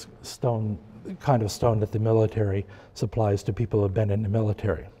 this kind of stone that the military supplies to people who have been in the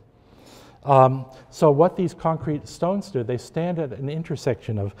military. So what these concrete stones do, they stand at an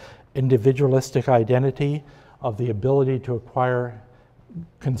intersection of individualistic identity, of the ability to acquire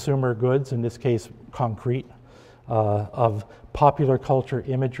consumer goods, in this case concrete, of popular culture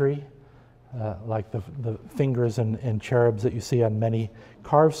imagery, like the fingers and cherubs that you see on many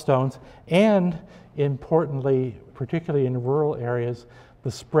carved stones, and importantly, particularly in rural areas,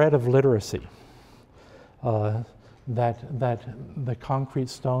 the spread of literacy. that the concrete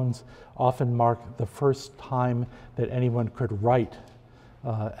stones often mark the first time that anyone could write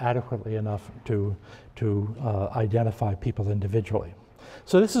adequately enough to identify people individually.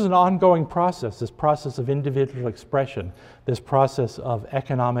 So this is an ongoing process, this process of individual expression, this process of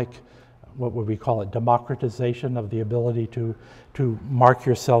economic, what would we call it, democratization of the ability to mark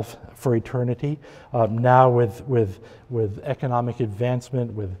yourself for eternity. Now with economic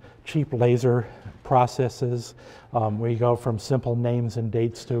advancement, with cheap laser processes, we go from simple names and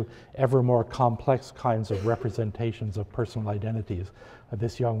dates to ever more complex kinds of representations of personal identities.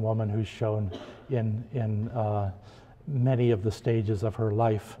 This young woman who's shown in many of the stages of her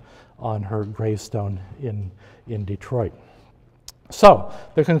life on her gravestone in Detroit. So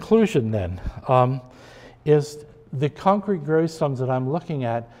the conclusion then is the concrete gravestones that I'm looking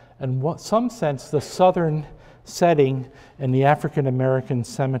at, in some sense, the southern setting in the African American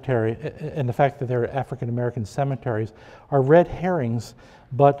cemetery, and the fact that they're African American cemeteries, are red herrings,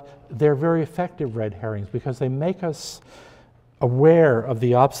 but they're very effective red herrings because they make us aware of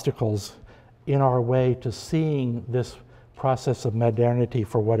the obstacles in our way to seeing this process of modernity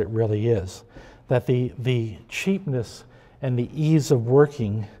for what it really is. That the cheapness and the ease of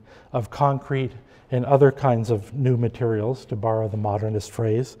working of concrete and other kinds of new materials, to borrow the modernist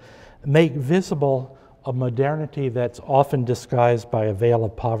phrase, make visible a modernity that's often disguised by a veil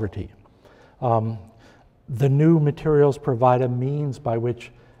of poverty. The new materials provide a means by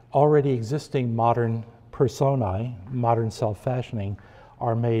which already existing modern personae, modern self-fashioning,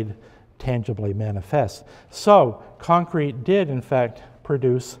 are made tangibly manifest. So concrete did in fact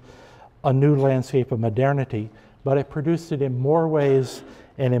produce a new landscape of modernity, but it produced it in more ways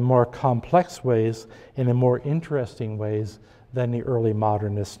and in more complex ways and in more interesting ways than the early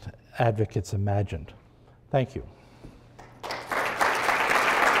modernist advocates imagined. Thank you.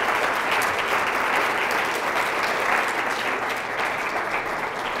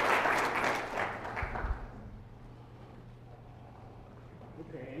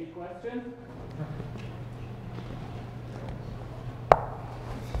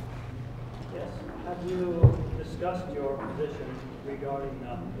 Regarding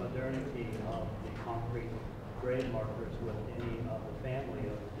modernity of the concrete grave markers with any of the family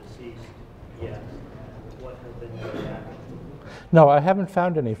of the deceased yet? What has been your reaction? No, I haven't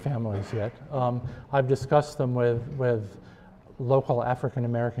found any families yet. I've discussed them with local African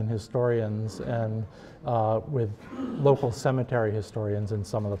American historians and with local cemetery historians in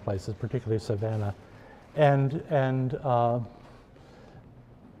some of the places, particularly Savannah, and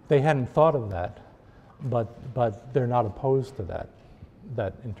they hadn't thought of that, but they're not opposed to that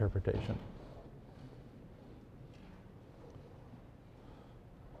interpretation.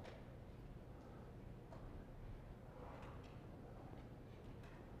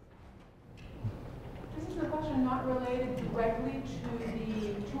 This is a question not related directly to the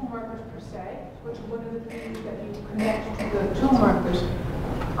tomb markers per se, which is one of the things that you connect to the tomb markers.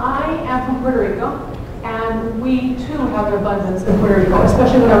 I am from Puerto Rico, and we too have an abundance in Puerto Rico,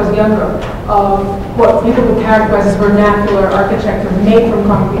 especially when I was younger, of what people would characterize as vernacular architecture made from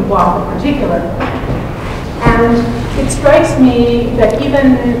concrete block in particular. And it strikes me that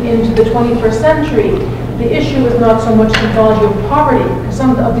even into the 21st century, the issue is not so much the technology of poverty, because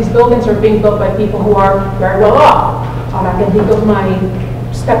some of these buildings are being built by people who are very well off. I can think of my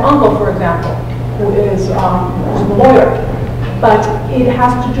step-uncle, for example, who is a lawyer. But it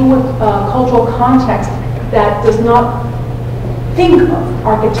has to do with cultural context that does not think of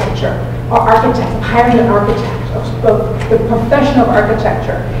architecture or architects, hiring an architect, of the profession of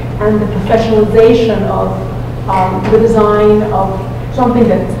architecture and the professionalization of the design of something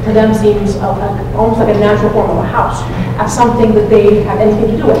that to them seems almost like a natural form of a house, as something that they have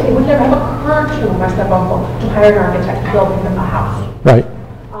anything to do with. It would never have occurred to my step-uncle to hire an architect to build him a house. Right.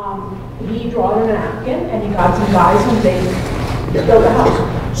 He drew on a napkin and he got some guys and they build a house.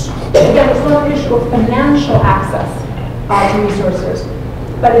 Again, it's not an issue of financial access to resources,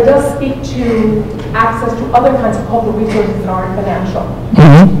 but it does speak to access to other kinds of cultural resources that aren't financial.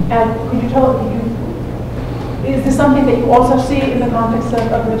 Mm-hmm. And could you tell, is this something that you also see in the context of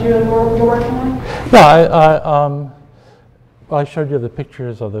the material you're working on? No, I showed you the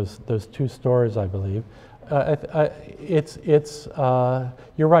pictures of those two stores, I believe.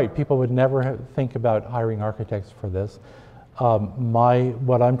 You're right, people would never think about hiring architects for this.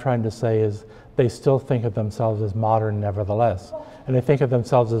 What I'm trying to say is they still think of themselves as modern nevertheless. And they think of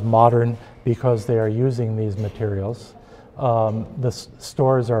themselves as modern because they are using these materials. The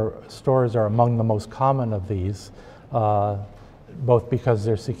stores are among the most common of these, both because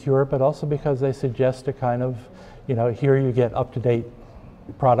they're secure, but also because they suggest a kind of, here you get up-to-date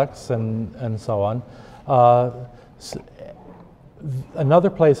products and so on. Another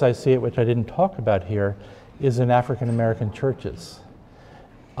place I see it, which I didn't talk about here, is in African American churches,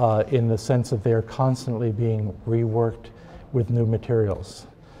 in the sense that they're constantly being reworked with new materials.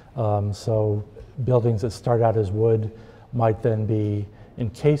 So buildings that start out as wood might then be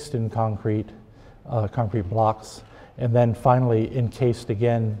encased in concrete blocks, and then finally encased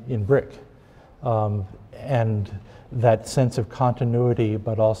again in brick. And that sense of continuity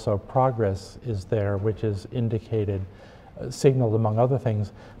but also progress is there, which is indicated, signaled among other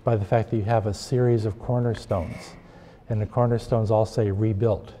things, by the fact that you have a series of cornerstones. And the cornerstones all say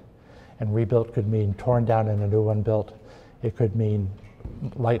rebuilt. And rebuilt could mean torn down and a new one built. It could mean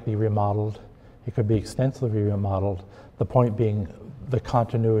lightly remodeled. It could be extensively remodeled. The point being the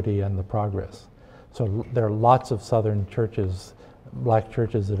continuity and the progress. So there are lots of Southern churches, black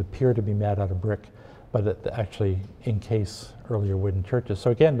churches, that appear to be made out of brick, but that actually encase earlier wooden churches.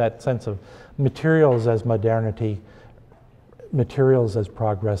 So again, that sense of materials as modernity, materials as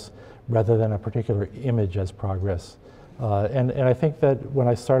progress, rather than a particular image as progress. And I think that when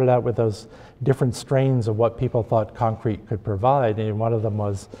I started out with those different strains of what people thought concrete could provide, and one of them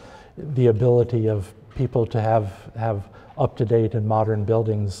was the ability of people to have up-to-date and modern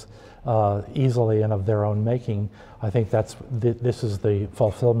buildings easily and of their own making, I think this is the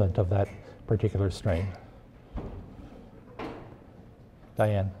fulfillment of that particular strain.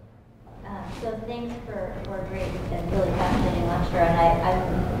 Diane. So thanks for a great and really fascinating lecture, and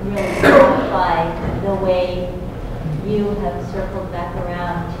I'm really struck by the way you have circled back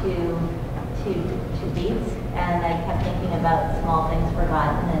around to beats, and I kept thinking about small things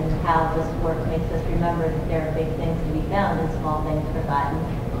forgotten and how this work makes us remember that there are big things to be found in small things forgotten.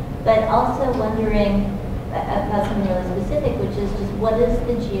 But also wondering about something really specific, which is just what is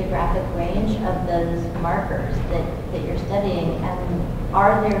the geographic range of those markers that you're studying, and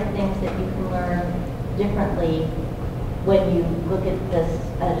are there things that you can learn differently when you look at this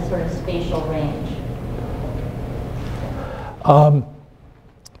at a sort of spatial range?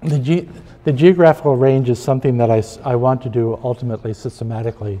 The geographical range is something that I want to do ultimately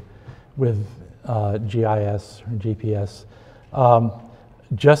systematically with GIS or GPS.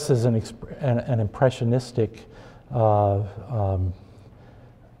 Just as an impressionistic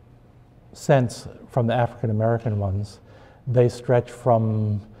sense from the African American ones, they stretch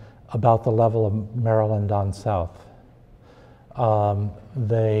from about the level of Maryland on south.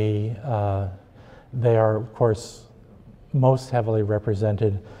 They are, of course, most heavily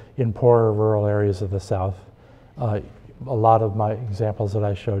represented in poorer rural areas of the South. A lot of my examples that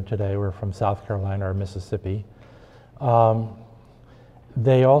I showed today were from South Carolina or Mississippi.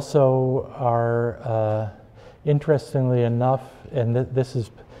 They also are, interestingly enough, and this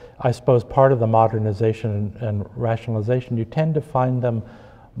is, I suppose, part of the modernization and rationalization, you tend to find them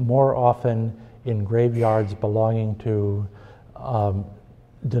more often in graveyards belonging to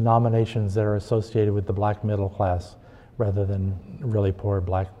denominations that are associated with the black middle class rather than really poor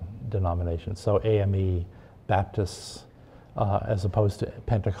black denominations. So AME, Baptists, as opposed to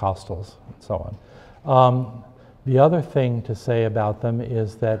Pentecostals, and so on. The other thing to say about them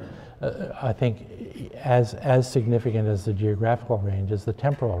is that I think as significant as the geographical range is the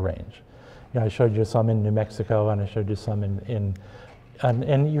temporal range. You know, I showed you some in New Mexico, and I showed you some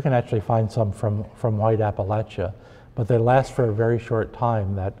and you can actually find some from White Appalachia, but they last for a very short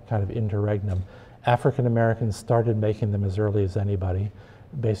time, that kind of interregnum. African Americans started making them as early as anybody,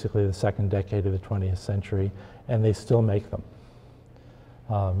 basically the second decade of the 20th century, and they still make them.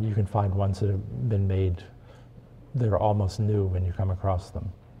 You can find ones that have been made, they're almost new when you come across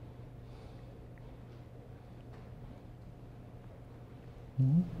them.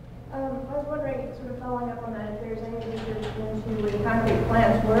 Mm-hmm. I was wondering, sort of following up on that, if there's any research into where the concrete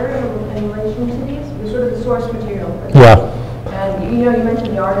plants were in relation to these, sort of the source material. Yeah. And you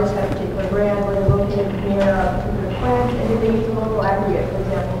mentioned the artists had a particular brand where they're located near a particular plant, and if they use a local aggregate, for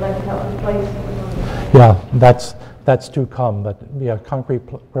example, that can help replace. Yeah, that's to come, but yeah,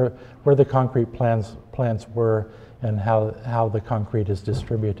 where the concrete plants were, and how the concrete is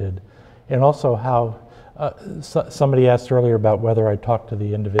distributed, and also how somebody asked earlier about whether I talked to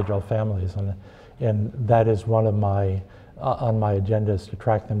the individual families, and that is one of my on my agenda, is to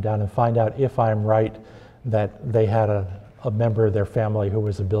track them down and find out if I'm right that they had a member of their family who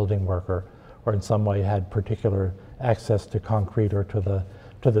was a building worker, or in some way had particular access to concrete or to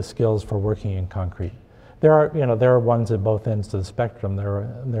the skills for working in concrete. There are ones at both ends of the spectrum.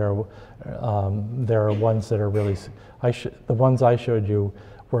 There are ones that are really the ones I showed you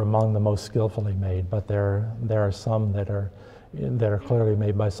were among the most skillfully made, but there are some that are clearly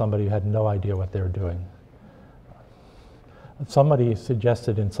made by somebody who had no idea what they were doing. Somebody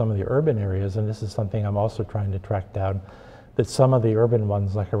suggested in some of the urban areas, and this is something I'm also trying to track down, that some of the urban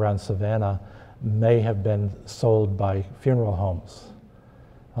ones, like around Savannah, may have been sold by funeral homes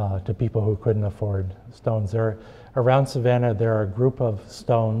to people who couldn't afford stones. Around Savannah, there are a group of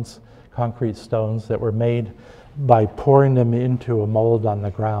stones, concrete stones, that were made by pouring them into a mold on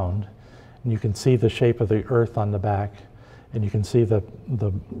the ground. And you can see the shape of the earth on the back, and you can see the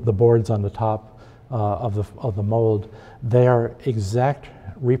boards on the top of the mold. They are exact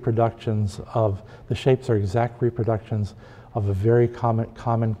reproductions of, the shapes are exact reproductions of a very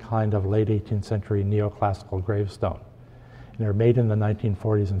common kind of late 18th century neoclassical gravestone. And they're made in the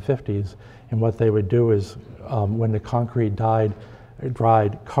 1940s and 50s, and what they would do is, when the concrete dried,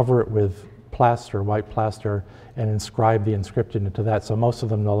 cover it with plaster, white plaster, and inscribe the inscription into that. So most of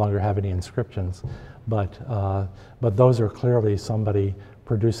them no longer have any inscriptions, but those are clearly somebody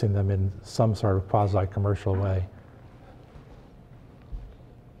producing them in some sort of quasi-commercial way.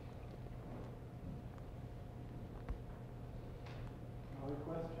 Other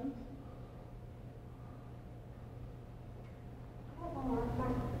questions?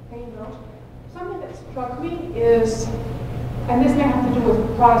 Something that struck me is, and this may have to do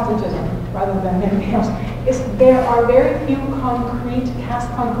with Protestantism rather than anything else, is there are very few concrete, cast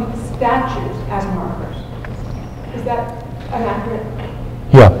concrete statues as markers. Is that inaccurate?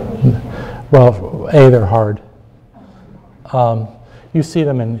 Yeah. Well, they're hard. You see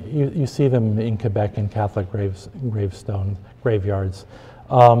them in Quebec in Catholic graveyards.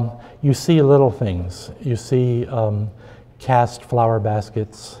 You see little things. You see cast flower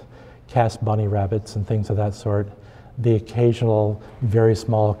baskets, cast bunny rabbits, and things of that sort. The occasional very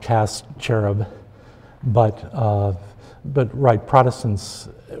small cast cherub, but right, Protestants,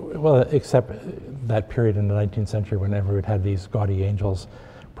 well, except that period in the 19th century when everyone had these gaudy angels,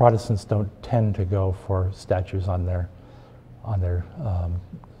 Protestants don't tend to go for statues on their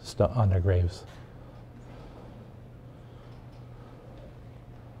graves.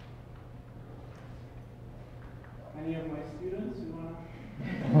 Any of my students who want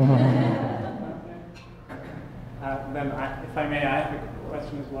to? Then, if I may, I have a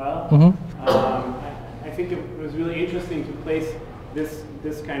question as well. Mm-hmm. I think it was really interesting to place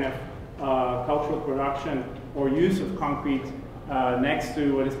this kind of cultural production or use of concrete next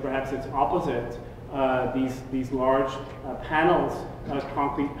to what is perhaps its opposite, these large panels,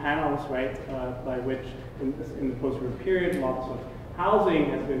 concrete panels, right, by which in the post-war period lots of housing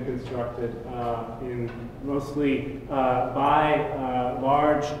has been constructed mostly by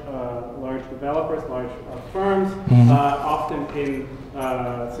large developers, large firms, mm-hmm. Often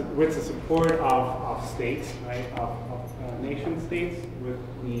with the support of states, right, of nation states, with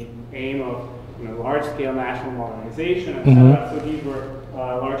the aim of large-scale national modernization, etc. Mm-hmm. So these were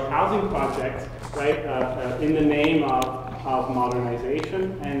large housing projects, right, in the name of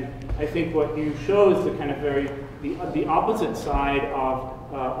modernization. And I think what you show is the kind of the opposite side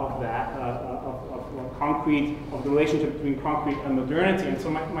of that, of concrete, of the relationship between concrete and modernity. And so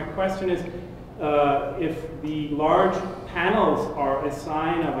my question is, if the large panels are a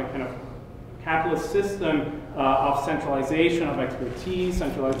sign of a kind of capitalist system of centralization of expertise,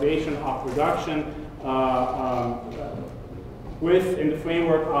 centralization of production, in the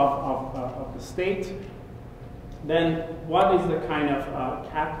framework of the state, then what is the kind of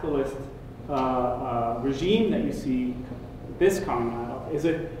capitalist regime that you see this coming out of? Is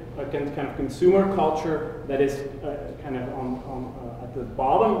it a kind of consumer culture that is kind of at the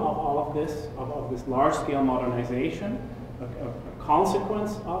bottom of all of this, of this large-scale modernization, a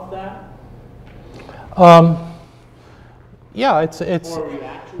consequence of that? Yeah, it's or a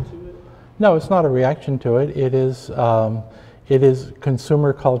reaction to it? No, it's not a reaction to it. It is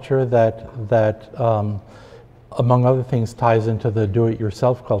consumer culture that among other things, ties into the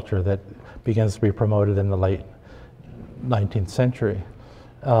do-it-yourself culture that begins to be promoted in the late 19th century.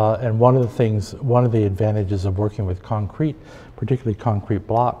 And one of the advantages of working with concrete, particularly concrete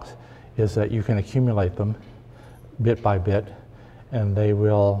blocks, is that you can accumulate them bit by bit, and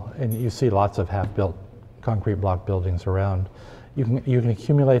and you see lots of half-built concrete block buildings around. You can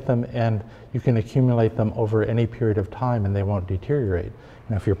accumulate them, and you can accumulate them over any period of time, and they won't deteriorate.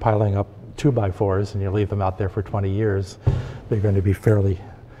 And if you're piling up 2x4s and you leave them out there for 20 years, they're going to be fairly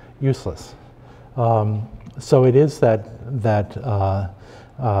useless. So it is that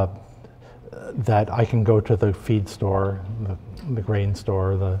I can go to the feed store, the grain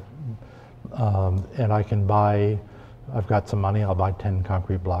store, and I can buy. I've got some money. I'll buy 10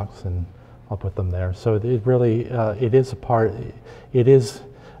 concrete blocks and I'll put them there. So it really it is a part. It is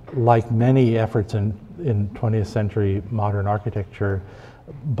like many efforts in 20th century modern architecture.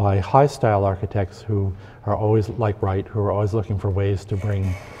 by high-style architects who are always, like Wright, who are always looking for ways to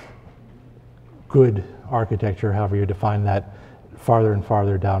bring good architecture, however you define that, farther and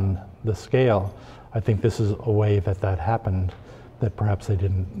farther down the scale. I think this is a way that happened that perhaps they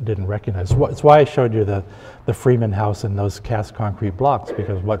didn't recognize. It's why I showed you the Freeman House and those cast concrete blocks,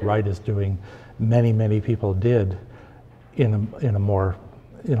 because what Wright is doing, many people did in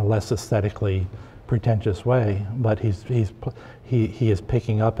a less aesthetically pretentious way, but he is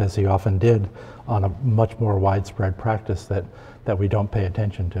picking up, as he often did, on a much more widespread practice that we don't pay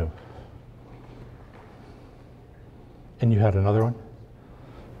attention to. And you had another one?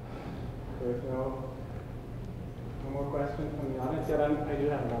 There's no more questions from the audience yet. I do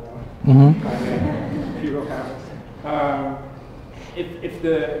have another one. If you go past.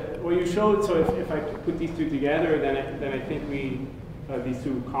 What you showed, so if I put these two together, then I think we these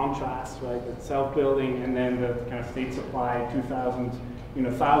two contrasts, right? The self-building and then the kind of state supply, 2,000,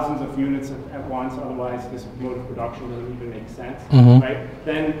 thousands of units at once. Otherwise, this mode of production doesn't even make sense, right?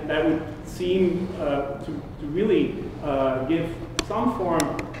 Then that would seem to really give some form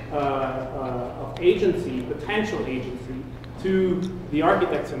of agency, potential agency, to the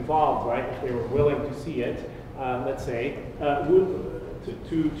architects involved, right? If they were willing to see it, let's say,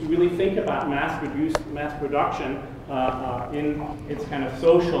 to really think about mass production in its kind of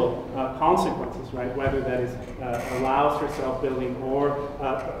social consequences, right? Whether that is allows for self-building or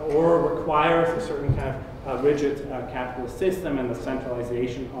requires a certain kind of rigid capitalist system and the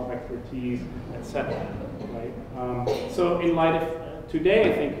centralization of expertise, etc. Right? So in light of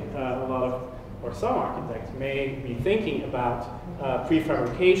today, I think a lot of, or some architects may be thinking about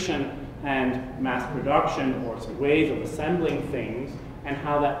prefabrication and mass production, or some ways of assembling things, and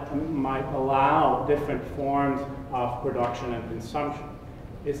how that might allow different forms of production and consumption.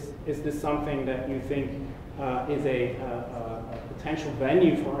 Is this something that you think is a potential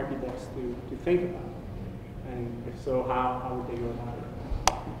venue for architects to think about? And if so, how would they go about it?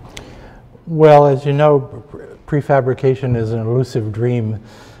 Well, as you know, prefabrication is an elusive dream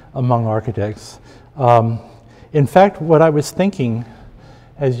among architects. In fact, what I was thinking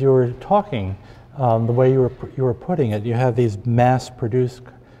as you were talking, the way you were putting it, you have these mass-produced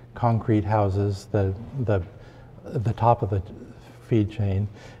concrete houses, the top of the feed chain,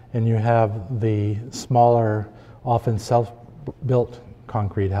 and you have the smaller, often self-built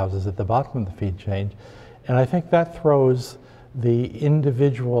concrete houses at the bottom of the feed chain. And I think that throws the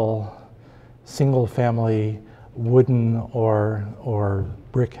individual single-family wooden or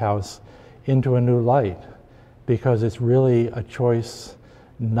brick house into a new light, because it's really a choice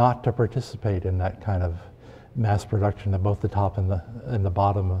not to participate in that kind of mass production at both the top and the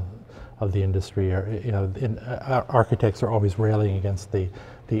bottom of the industry. Architects are always railing against the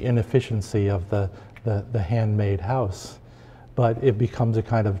inefficiency of the handmade house, but it becomes a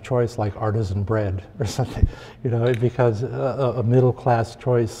kind of choice like artisan bread or something. It becomes a middle class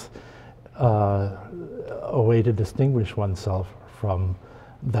choice, a way to distinguish oneself from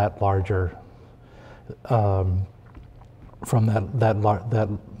that larger. From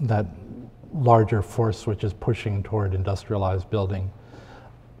that larger force which is pushing toward industrialized building.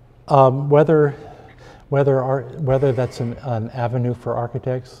 Whether that's an avenue for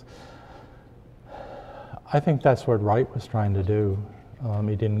architects, I think that's what Wright was trying to do.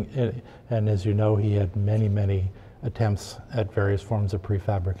 He didn't, and as you know, he had many attempts at various forms of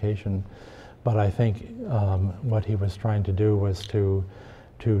prefabrication. But I think what he was trying to do was to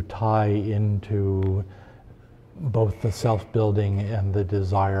tie into both the self-building and the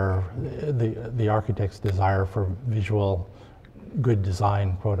desire, the architect's desire for visual good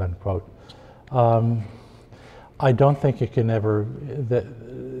design, quote unquote. I don't think it can ever,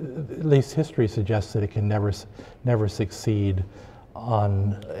 at least history suggests that it can never succeed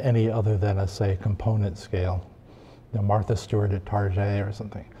on any other than a, say, component scale. Martha Stewart at Target or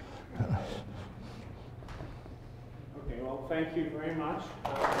something. Okay, well, thank you very much.